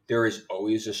is, there is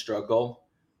always a struggle.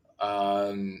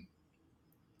 Um,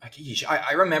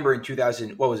 I remember in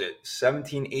 2000, what was it,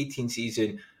 17, 18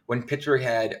 season when Pittsburgh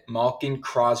had Malkin,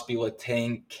 Crosby,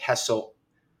 Letang, Kessel,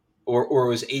 or it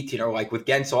was 18, or like with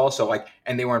Gens also, like,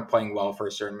 and they weren't playing well for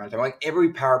a certain amount of time. Like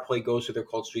every power play goes through their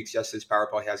cold streaks. Yes, this power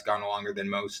play has gone longer than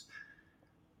most,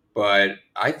 but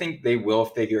I think they will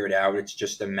figure it out. It's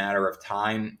just a matter of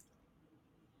time.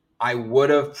 I would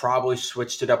have probably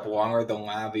switched it up longer than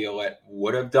Laviolette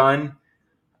would have done.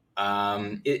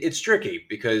 It's tricky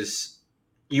because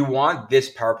you want this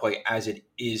power play as it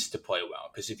is to play well.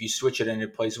 Because if you switch it and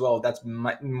it plays well, that's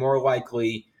more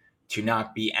likely to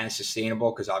not be as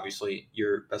sustainable. Because obviously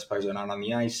your best players are not on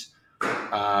the ice.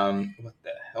 What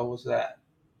the hell was that?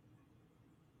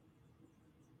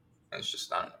 It's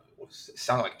just I don't know. It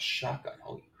sounded like a shotgun.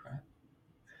 Holy crap!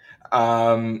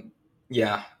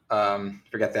 Yeah.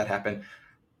 Forget that happened.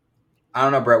 I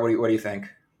don't know, Brett. What do you think?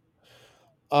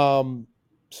 Um,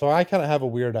 so I kind of have a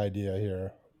weird idea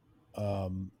here.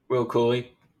 Um, Will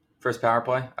Cooley, first power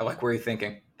play. I like where you're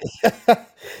thinking.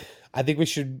 I think we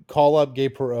should call up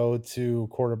Gabe Perreault to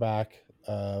quarterback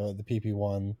the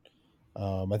PP1.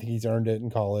 I think he's earned it in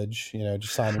college.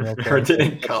 Just sign him real quick. Heard it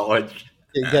in college.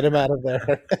 Get him out of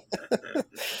there.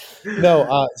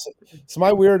 No, so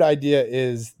my weird idea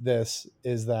is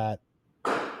that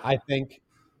I think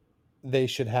they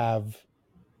should have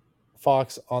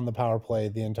Fox on the power play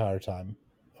the entire time.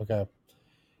 Okay.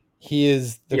 He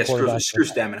is the Yeah, quarterback. screw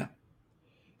stamina.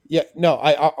 Yeah, no,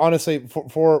 I honestly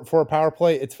for a power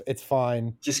play, it's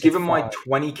fine. Just give It's him fine. like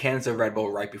 20 cans of Red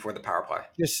Bull right before the power play.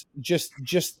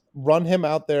 Just run him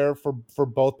out there for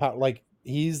both power. Like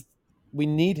we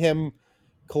need him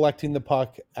collecting the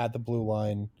puck at the blue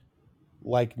line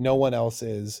like no one else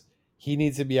is. He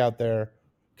needs to be out there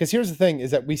because here's the thing: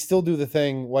 is that we still do the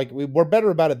thing like we're better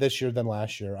about it this year than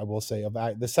last year. I will say,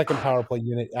 the second power play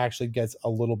unit actually gets a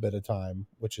little bit of time,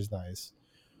 which is nice,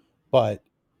 but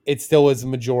it still is the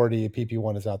majority of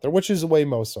PP1 is out there, which is the way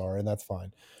most are, and that's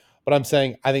fine. But I'm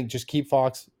saying I think just keep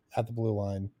Fox at the blue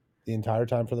line the entire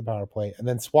time for the power play, and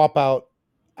then swap out,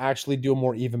 actually do a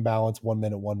more even balance 1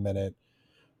 minute, 1 minute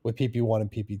with PP1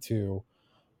 and PP2.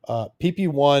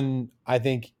 PP1, I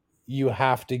think you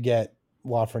have to get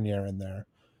Lafreniere in there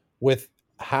with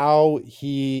how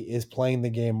he is playing the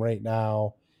game right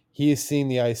now. He is seeing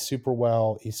the ice super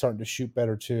well. He's starting to shoot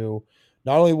better too.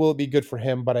 Not only will it be good for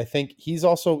him, but I think he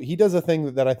does a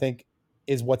thing that I think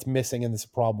is what's missing in this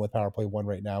problem with Power Play One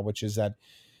right now, which is that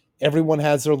everyone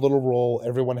has their little role,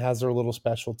 everyone has their little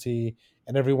specialty,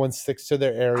 and everyone sticks to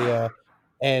their area.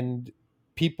 And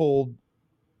people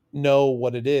know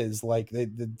what it is. Like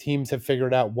the teams have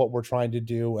figured out what we're trying to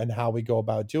do and how we go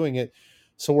about doing it.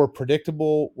 So we're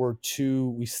predictable.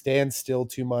 We stand still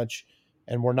too much,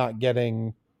 and we're not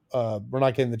getting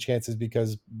the chances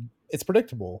because it's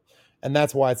predictable, and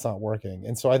that's why it's not working.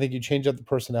 And so I think you change up the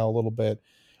personnel a little bit.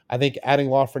 I think adding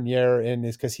Lafreniere in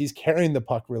is because he's carrying the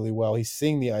puck really well. He's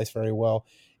seeing the ice very well,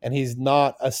 and he's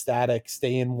not a static,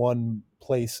 stay in one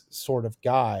place sort of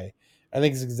guy. I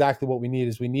think it's exactly what we need.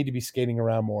 Is we need to be skating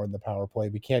around more in the power play.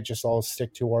 We can't just all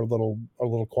stick to our little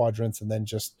quadrants and then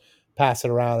just pass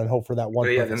it around and hope for that But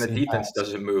one yeah, then perfect the seam defense pass.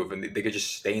 doesn't move, and they could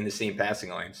just stay in the same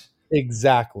passing lanes.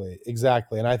 Exactly.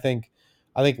 And I think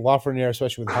Lafreniere,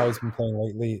 especially with how he's been playing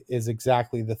lately, is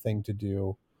exactly the thing to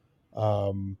do.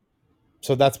 Um,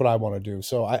 so that's what I want to do.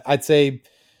 So I'd say,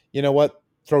 you know what,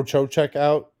 throw Trocheck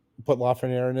out, put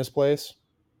Lafreniere in his place.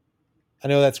 I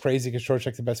know that's crazy because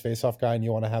Trocheck's the best faceoff guy, and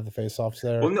you want to have the faceoffs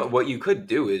Well, there. no, what you could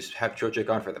do is have Trocheck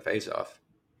on for the faceoff.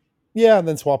 Yeah, and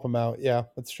then swap them out. Yeah,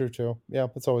 that's true too. Yeah,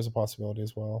 that's always a possibility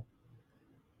as well.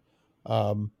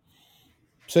 Um,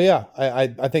 so yeah,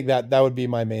 I think that would be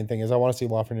my main thing is I want to see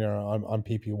Lafreniere on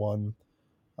PP1.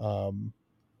 Um,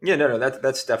 Yeah, no,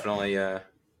 that's definitely a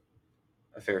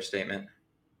fair statement.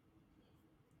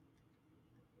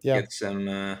 yeah. Get some.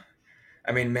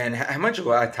 I mean, man, how much a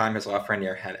lot of time has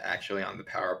Lafreniere had actually on the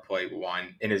power play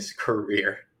one in his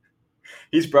career?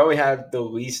 He's probably had the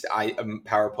least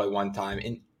power play one time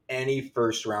in any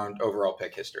first round overall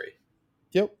pick history.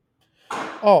 Yep.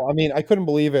 Oh, I mean, I couldn't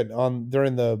believe it on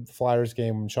during the Flyers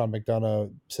game when Sean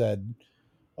McDonough said,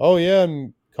 "Oh yeah,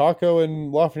 and Kako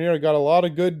and Lafreniere got a lot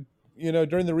of good,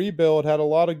 during the rebuild had a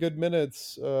lot of good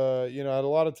minutes. Had a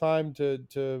lot of time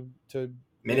to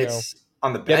Minutes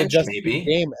on the get bench, adjusted to the maybe.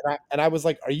 game." And I was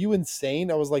like, "Are you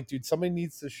insane?" I was like, "Dude, somebody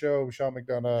needs to show Sean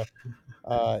McDonough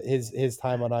his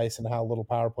time on ice and how little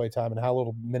power play time and how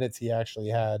little minutes he actually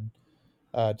had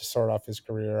to start off his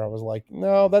career." I was like,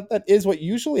 no, that is what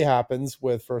usually happens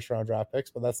with first round draft picks,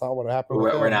 but that's not what happened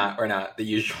with We're him. not. We're not the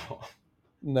usual.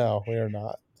 No, we are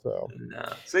not. So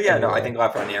No. So yeah, no. I anyway, think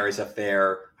Lafreniere is a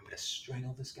fair. I'm gonna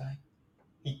strangle this guy.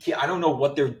 He can't, I don't know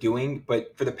what they're doing,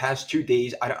 but for the past 2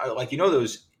 days, like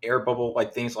those air bubble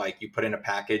like things like you put in a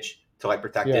package to like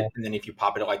protect yeah, it, and then if you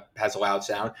pop it, it like has a loud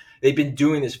sound. They've been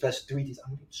doing this for the past 3 days.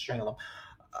 I'm gonna strangle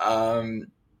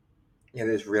them. Yeah,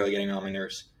 this is really getting on my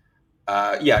nerves.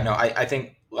 Yeah, no, I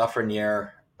think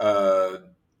Lafreniere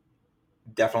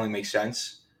definitely makes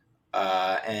sense.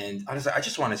 And honestly, I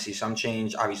just want to see some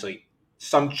change. Obviously,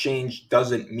 some change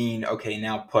doesn't mean okay.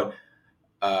 Now put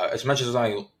as much as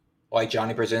I like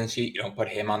Johnny Brzezinski, you don't put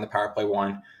him on the power play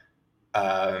one.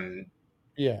 Um,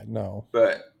 yeah, no,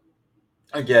 but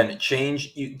again,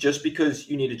 change just because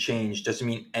you need a change doesn't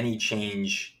mean any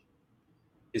change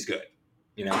is good.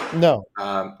 You know, no.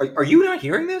 are you not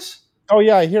hearing this? Oh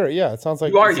yeah, I hear it. Yeah, it sounds You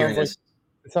like are hearing this.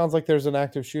 there's an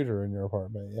active shooter in your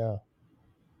apartment. Yeah,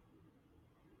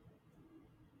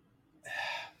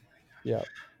 yeah.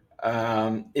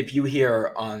 If you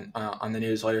hear on the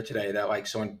news later today that like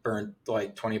someone burned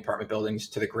like 20 apartment buildings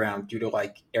to the ground due to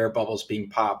like air bubbles being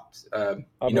popped, I'll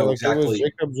be like, it was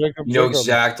Jacob. you know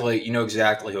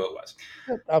exactly who it was.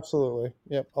 Yep, absolutely.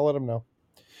 Yep, I'll let him know.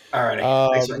 Alrighty,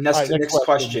 All right, next next question.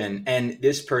 question, and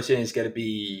this person is going to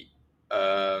be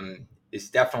is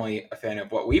definitely a fan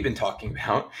of what we've been talking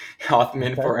about.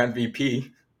 Othman Okay, for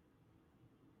MVP.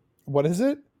 what is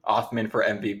it? Othman for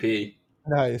MVP.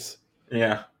 Nice.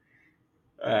 Yeah.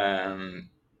 Um,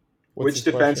 What's which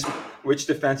his question?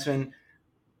 defenseman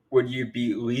would you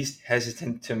be least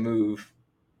hesitant to move?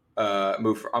 I'll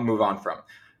move on from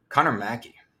Connor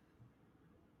Mackey.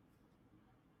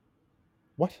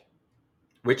 What?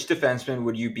 Which defenseman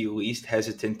would you be least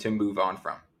hesitant to move on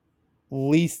from?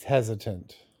 Least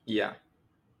hesitant. Yeah.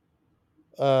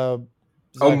 Uh,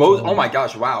 Oh, Zach Oh Jones. my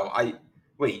gosh! Wow. I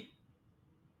wait.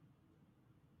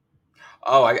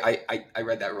 Oh, I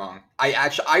read that wrong.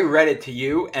 I read it to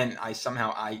you, and I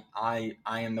somehow I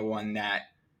am the one that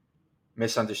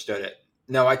misunderstood it.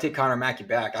 No, I take Connor Mackey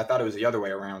back. I thought it was the other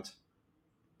way around.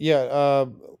 Yeah.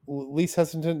 Least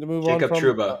hesitant to move on Jacob from.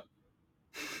 Truba.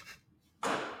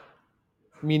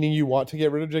 Meaning you want to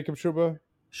get rid of Jacob Trouba?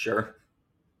 Sure.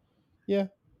 Yeah.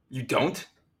 You don't?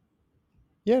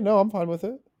 Yeah. No, I'm fine with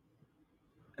it.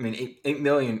 I mean, 8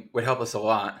 million would help us a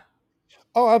lot.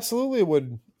 Oh, absolutely it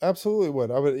would. Absolutely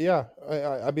would. I would. Yeah.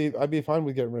 I'd be fine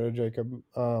with getting rid of Jacob.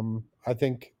 I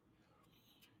think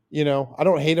I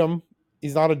don't hate him.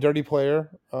 He's not a dirty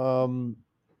player.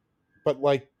 But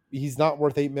like he's not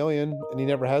worth 8 million, and he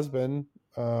never has been.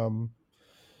 Um,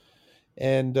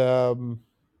 and and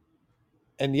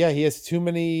yeah, he has too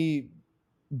many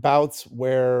bouts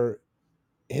where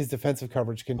his defensive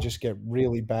coverage can just get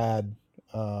really bad.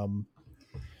 Um,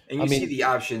 And I you see mean, the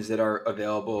options that are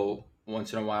available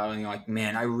once in a while, and you're like,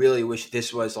 man, I really wish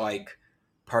this was like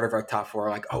part of our top four.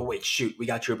 Like, oh wait, shoot, we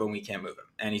got Truba and we can't move him,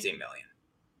 and he's 8 million.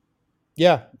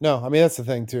 yeah, no, I mean that's the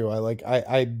thing too.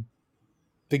 I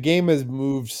the game has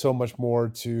moved so much more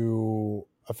to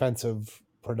offensive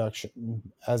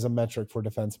production as a metric for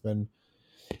defensemen.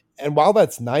 And while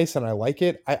that's nice and I like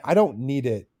it, I don't need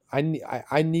it.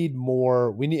 I need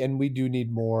more. We do need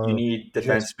You more. need Just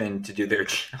defensemen to do their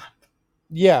job.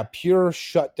 yeah, pure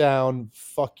shutdown.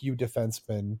 Fuck you,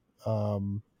 defenseman.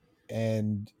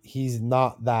 And he's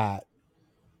not that.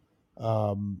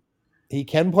 Um, he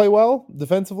can play well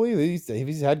defensively.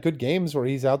 He's had good games where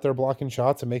he's out there blocking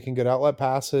shots and making good outlet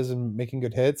passes and making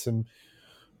good hits and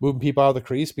moving people out of the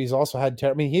crease. But he's also had,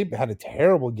 he had a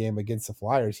terrible game against the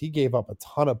Flyers. He gave up a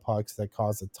ton of pucks that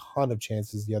caused a ton of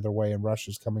chances the other way, and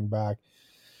Russia's coming back.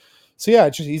 So yeah,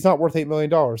 he's not worth $8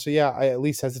 million. So yeah, I at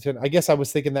least hesitant. I guess I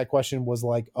was thinking that question was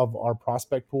like of our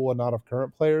prospect pool and not of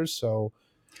current players. So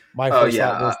my Oh first yeah,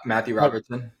 thought was, Matthew my,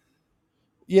 Robertson.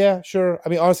 yeah, sure. I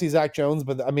mean, honestly, Zach Jones,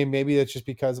 but I mean, maybe that's just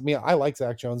because I like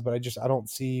Zach Jones, but I don't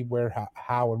see where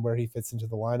how and where he fits into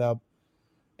the lineup.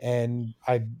 And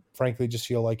I frankly just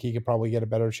feel like he could probably get a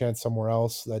better chance somewhere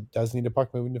else that does need a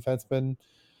puck moving defenseman.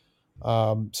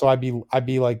 So I'd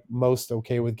be like most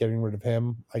okay with getting rid of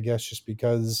him, I guess, just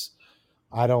because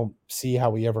I don't see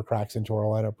how he ever cracks into our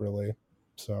lineup really.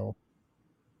 So,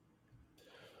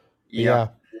 but Yeah,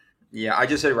 yeah, yeah. I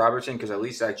just said Robertson because at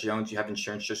least Zach Jones, you have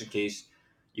insurance just in case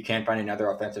you can't find another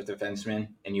offensive defenseman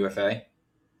in UFA.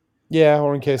 yeah,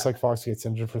 or in case like Fox gets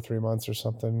injured for 3 months or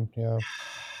something. Yeah.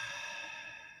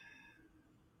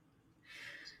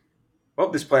 Well,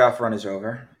 this playoff run is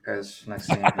over because next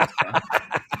thing I know,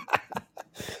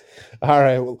 All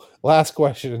right. Well, last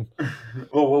question.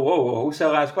 whoa, whoa, whoa, whoa! Who said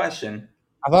last question?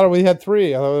 I thought we had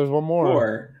three. I thought there was one more.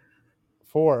 Four.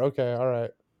 Four. Okay. All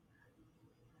right.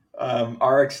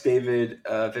 RX David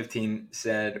 15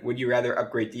 said, "Would you rather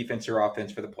upgrade defense or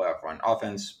offense for the playoff run?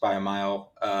 Offense by a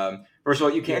mile. First of all,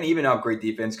 you Yeah. can't even upgrade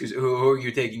defense because who are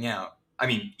you taking out? I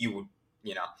mean, you would,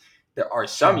 you know, there are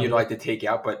some you'd Schneider. like to take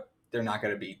out, but they're not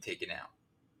going to be taken out.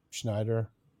 Schneider.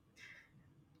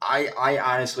 I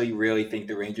honestly really think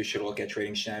the Rangers should look at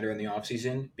trading Schneider in the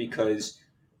offseason because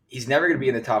he's never going to be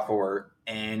in the top four,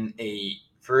 and a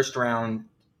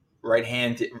right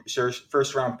hand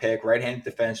first round pick, right hand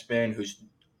defenseman who's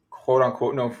quote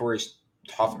unquote known for his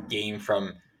tough game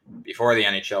from before the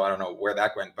NHL. I don't know where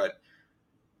that went, but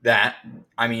that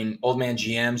I mean, old man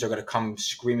GMs are going to come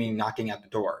screaming, knocking at the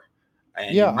door,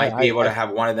 and Yeah. you might be able to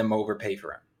have one of them overpay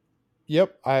for him.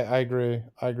 Yep, I agree.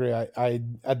 I agree. I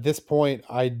at this point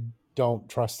I don't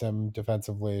trust him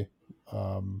defensively.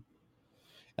 Um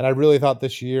and I really thought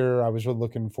this year I was really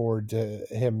looking forward to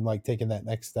him like taking that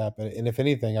next step. And if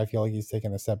anything, I feel like he's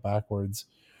taken a step backwards,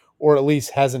 or at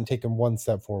least hasn't taken one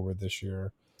step forward this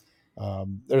year.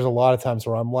 There's a lot of times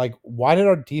where I'm like, why did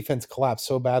our defense collapse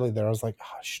so badly there? I was like,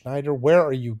 Schneider, where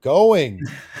are you going?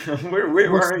 Where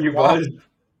We're are you, bud?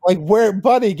 like, where,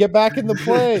 buddy, get back in the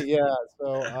play. Yeah.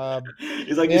 So,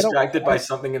 He's like I mean, distracted by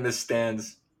something in the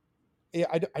stands. yeah,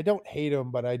 I don't hate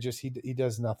him, but I just he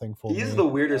does nothing for He is the me.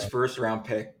 weirdest first round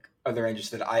pick of the Rangers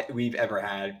that we've ever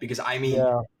had because I mean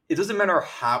Yeah, it doesn't matter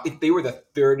how if they were the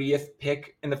 30th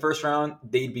pick in the first round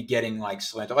they'd be getting like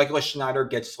slander like Schneider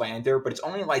gets slander but it's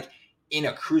only like in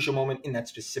a crucial moment in that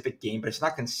specific game but it's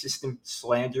not consistent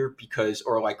slander because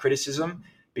or like criticism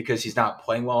because he's not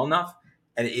playing well enough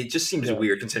and it just seems yeah,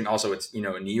 weird considering also it's in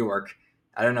New York.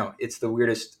 I don't know, it's the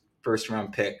weirdest first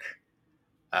round pick.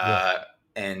 Yeah. Uh,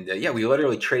 and yeah, we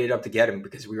literally traded up to get him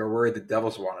because we were worried the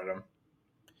Devils wanted him.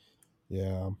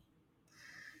 Yeah.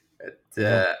 But,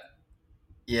 Yeah.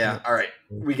 yeah. Yep. All right.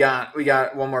 We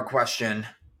got one more question.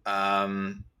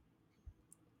 Um,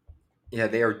 yeah,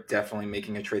 they are definitely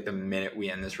making a trade the minute we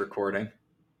end this recording.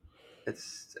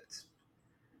 It's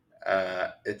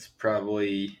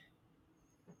probably.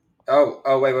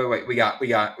 Wait. We got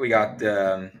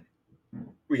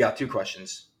two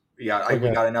questions. We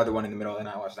Okay. got another one in the middle of the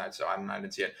night last night, so I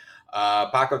didn't see it.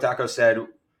 Paco Taco said,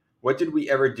 "What did we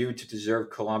ever do to deserve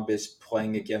Columbus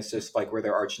playing against us like we're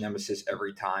their arch nemesis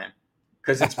every time?"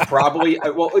 Because it's probably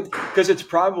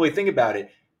think about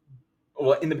it.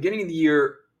 Well, in the beginning of the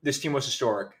year, this team was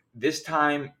historic. This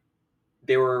time,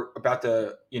 they were about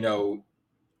to,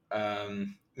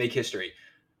 make history.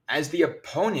 As the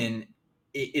opponent,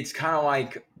 it's kind of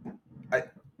like uh,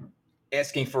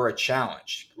 asking for a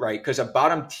challenge, right? Because a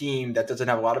bottom team that doesn't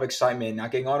have a lot of excitement,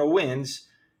 not getting a lot of wins,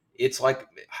 it's like,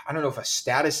 I don't know if a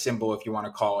status symbol, if you want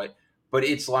to call it, but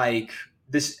it's like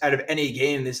this out of any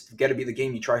game, this got to be the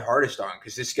game you try hardest on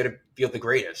because this is going to feel the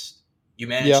greatest. You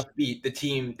Yeah. managed to beat the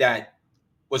team that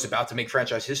was about to make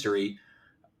franchise history.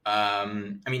 I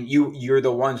mean, you're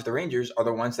the ones, the Rangers are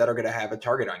the ones that are going to have a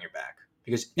target on your back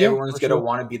because Yeah, everyone's for going to sure.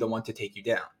 want to be the one to take you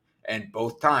down. And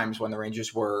both times when the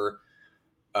Rangers were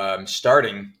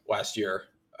starting last year,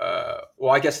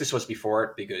 well, I guess this was before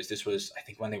it because this was, I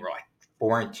think, when they were like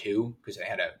 4-2 because they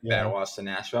had a bad Yeah. loss to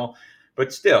Nashville.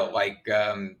 But still, like,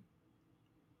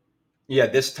 yeah,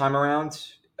 this time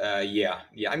around, yeah.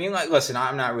 I mean, like, listen,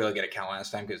 I'm not really going to count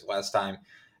last time because last time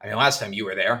you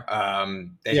were there,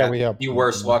 they Yeah, had we the outplayed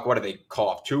worst them. luck. What did they call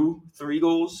off? 2, 3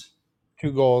 goals?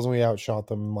 2 goals and we outshot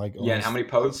them like Yeah, and how almost many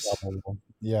posts? double.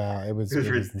 Yeah, it It was was insane.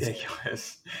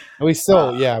 ridiculous. And we Uh,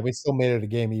 still, yeah, we still made it a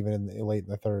game even late in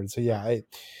the third. So yeah,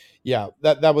 yeah,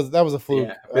 that was a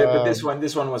Yeah, fluke. but this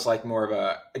one was like more of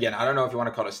a, again, I don't know if you want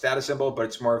to call it a status symbol, but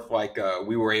it's more of like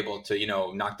we were able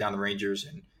to knock down the Rangers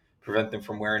and prevent them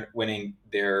from winning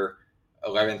their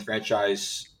 11th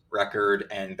franchise record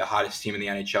and the hottest team in the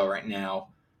NHL right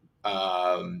now.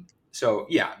 So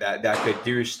yeah, that could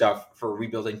do stuff for a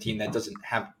rebuilding team that doesn't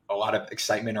have a lot of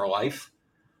excitement or life,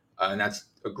 and that's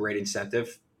a great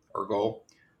incentive or goal.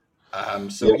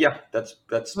 So Yeah, yeah, that's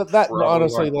but that probably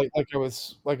honestly, why.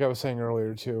 like I was saying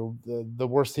earlier too, the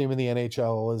worst team in the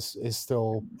NHL is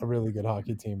still a really good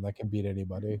hockey team that can beat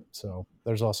anybody. So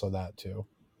there's also that too.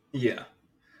 Yeah.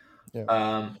 Yeah.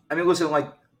 I mean, listen,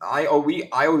 like I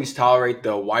always tolerate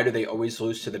the why do they always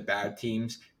lose to the bad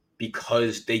teams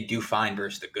because they do fine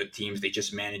versus the good teams. They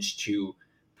just manage to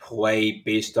play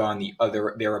based on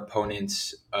their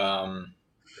opponents.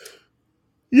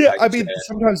 Yeah, How I you say mean, it,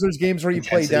 sometimes there's games where you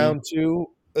play intensity. down too,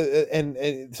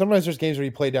 and sometimes there's games where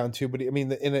you play down too. But I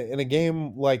mean, in a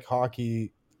game like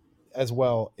hockey as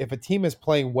well, if a team is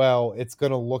playing well, it's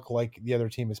going to look like the other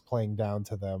team is playing down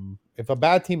to them. If a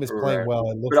bad team is playing Right. well,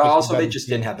 it But looks like the also, they better just team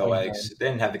didn't is have the playing down. legs. They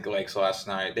didn't have the legs last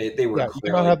night. They were Yeah, you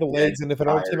cannot have clearly the dead legs, and if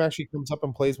another team tired. actually comes up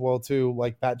and plays well too,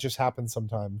 like that just happens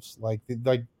sometimes. Like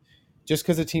just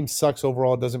because a team sucks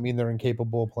overall doesn't mean they're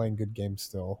incapable of playing good games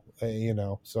still.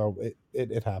 So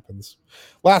it happens.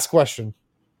 Last question.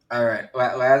 All right.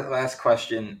 Last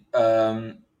question.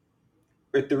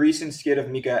 With the recent skid of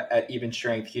Mika at even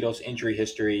strength, Hedo's injury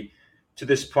history, to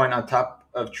this point, on top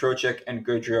of Trocheck and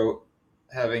Goodrow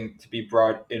having to be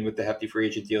brought in with the hefty free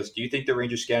agent deals, do you think the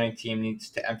Rangers scouting team needs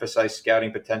to emphasize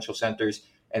scouting potential centers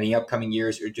in the upcoming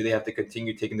years, or do they have to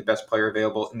continue taking the best player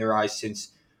available in their eyes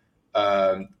since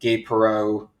Gabe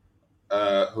Perreault,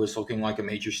 who is looking like a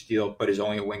major steal but is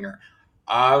only a winger?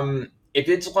 If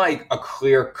it's like a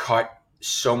clear cut,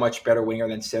 so much better winger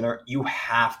than center, you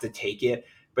have to take it.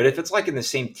 But if it's like in the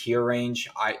same tier range,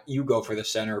 you go for the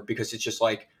center because it's just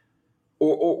like,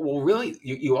 or well, really,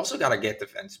 you also got to get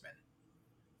defensemen,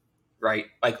 right?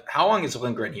 Like, how long is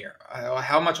Lindgren here?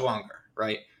 How much longer,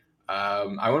 right?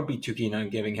 I wouldn't be too keen on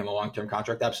giving him a long term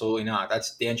contract. Absolutely not.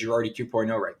 That's Dan Girardi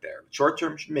 2.0 right there. Short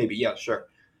term, maybe, yeah, sure.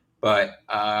 But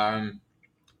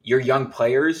your young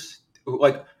players,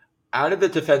 like out of the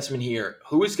defensemen here,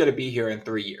 who is going to be here in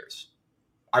 3 years?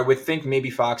 I would think maybe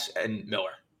Fox and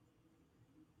Miller.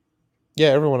 Yeah,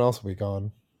 everyone else will be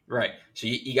gone. Right. So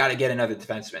you got to get another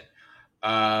defenseman.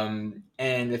 And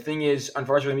the thing is,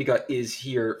 unfortunately, Mika is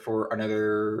here for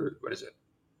another, what is it,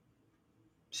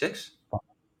 6,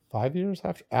 5 years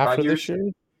after 5 this years?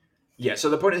 year, Yeah. So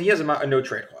the point is, he has a no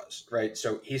trade clause, right?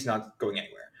 So he's not going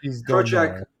anywhere. he's going Trocheck,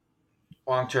 nowhere.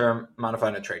 long term,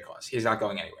 modified no trade clause. He's not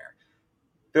going anywhere.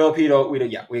 Filipino, we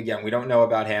don't know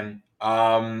about him.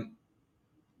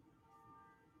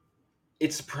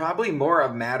 it's probably more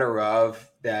a matter of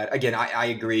that. Again, I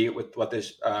agree with what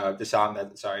this on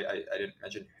that. Sorry, I didn't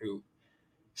mention who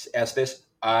asked this.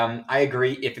 I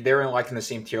agree. If they're in like in the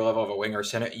same tier level of a winger or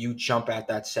center, you jump at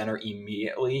that center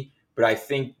immediately. But I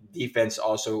think defense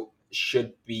also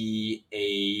should be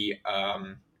a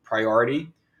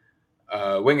priority.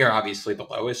 Winger obviously the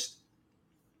lowest,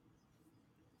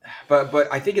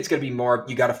 but I think it's going to be more.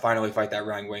 You got to finally fight that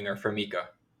right winger for Mika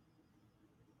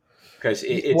because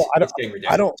Well, it's getting I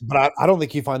ridiculous. don't, but I don't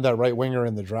think you find that right winger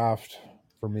in the draft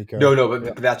for Mika. No, Yeah.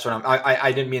 but that's what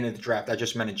I didn't mean in the draft. I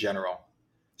just meant in general.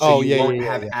 So Oh you yeah, won't yeah,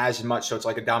 yeah, have yeah. as much. So it's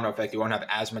like a domino effect. You won't have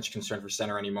as much concern for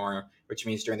center anymore, which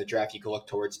means during the draft you can look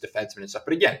towards defensemen and stuff.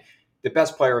 But again, the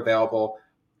best player available,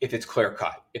 if it's clear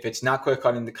cut. If it's not clear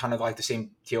cut in the kind of like the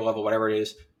same tier level, whatever it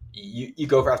is, you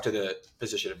go for after the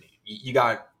position of need. You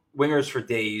got wingers for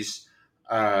days.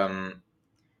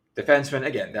 Defensemen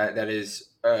again. That is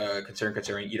a concern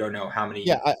considering you don't know how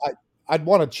Yeah, many. I'd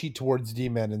want to cheat towards D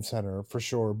men and center for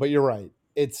sure. But you're right.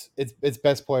 It's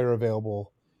best player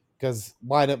available because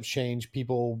lineups change.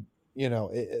 People,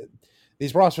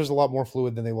 these rosters are a lot more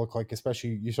fluid than they look like.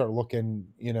 Especially you start looking,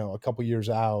 a couple years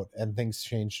out, and things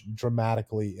change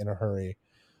dramatically in a hurry.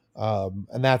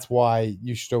 And that's why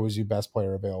you should always do best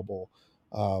player available.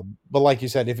 But like you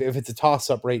said, if it's a toss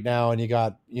up right now, and you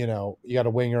got a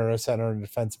winger, a center, and a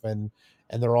defenseman,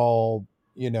 and they're all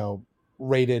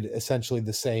rated essentially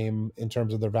the same in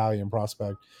terms of their value and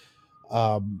prospect,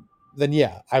 then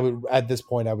yeah, I would at this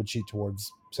point I would cheat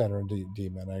towards center and D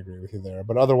man. I agree with you there.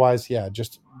 But otherwise, yeah,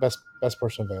 just best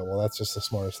person available. That's just the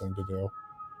smartest thing to do.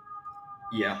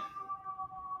 Yeah.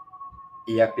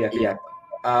 Yep.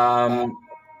 Uh,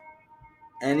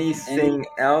 Anything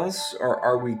else, or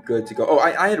are we good to go? Oh,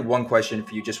 I had one question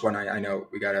for you. Just when I know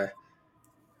we gotta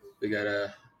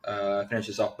finish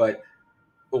this off, but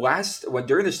last when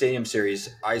during the Stadium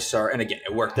Series, I saw, and again,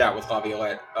 it worked out with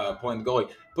Laviolette pulling the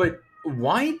goalie. But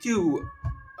why do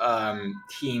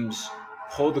teams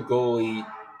pull the goalie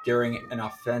during an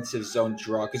offensive zone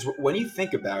draw? Because when you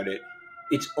think about it,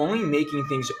 it's only making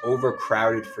things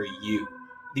overcrowded for you.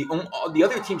 The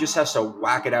other team just has to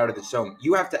whack it out of the zone.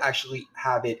 You have to actually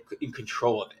have it in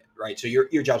control of it, right? So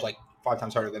your job's like 5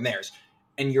 times harder than theirs,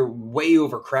 and you're way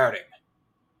overcrowding.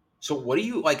 So what do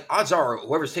you like? Odds are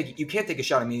whoever's taking you can't take a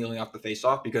shot immediately off the face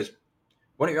off because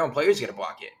one of your own players is going to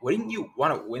block it. Wouldn't you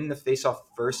want to win the face off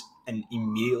first and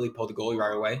immediately pull the goalie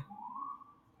right away?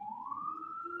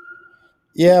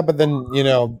 yeah, but then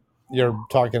you're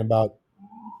talking about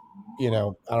I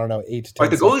don't know, eight to Like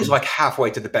ten the goalie's seconds. like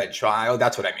halfway to the bench. So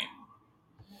that's what I mean.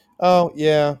 Oh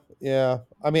yeah, yeah.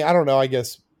 I mean, I don't know. I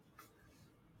guess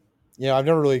I've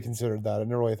never really considered that. I've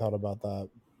never really thought about that.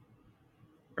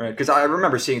 Right? Because I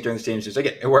remember seeing it during the Stadium Series.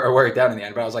 Again, it wore it down in the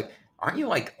end, but I was like, aren't you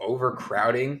like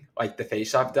overcrowding like the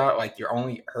face off dot? Like you're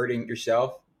only hurting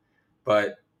yourself.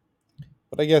 But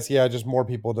But I guess yeah, just more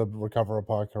people to recover a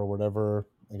puck or whatever.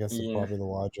 I guess that's yeah. probably the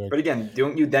logic. But again,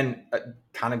 don't you then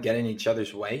kind of get in each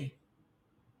other's way?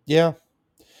 Yeah,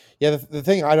 yeah. The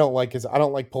thing I don't like is I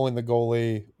don't like pulling the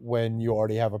goalie when you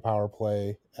already have a power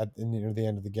play at near the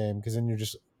end of the game because then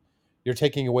you're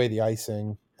taking away the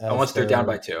icing as Unless they're down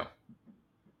they're by two.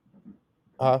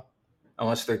 uh,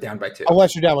 Unless they're down by two.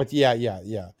 unless you're down with yeah.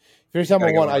 If you're down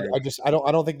by Gotta go one, in right away.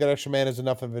 I don't think that extra man is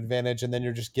enough of an advantage, and then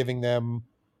you're just giving them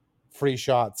free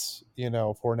shots,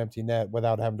 for an empty net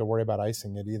without having to worry about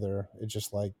icing it either. It's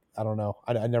just like I don't know.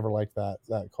 I never liked that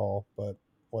call, but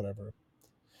whatever.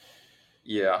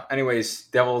 Yeah. Anyways,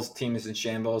 Devils team is in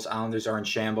shambles. Islanders are in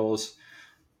shambles.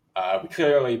 We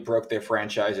clearly broke their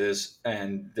franchises,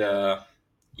 and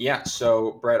yeah.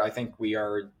 So, Brett, I think we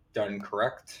are done.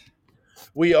 Correct?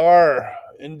 We are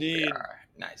We indeed. are.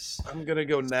 Nice. I'm gonna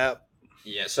go nap.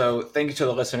 Yeah. So, thank you to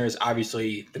the listeners.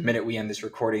 Obviously, the minute we end this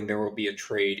recording, there will be a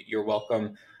trade. You're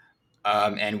welcome,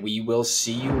 and we will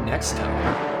see you next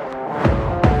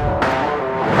time.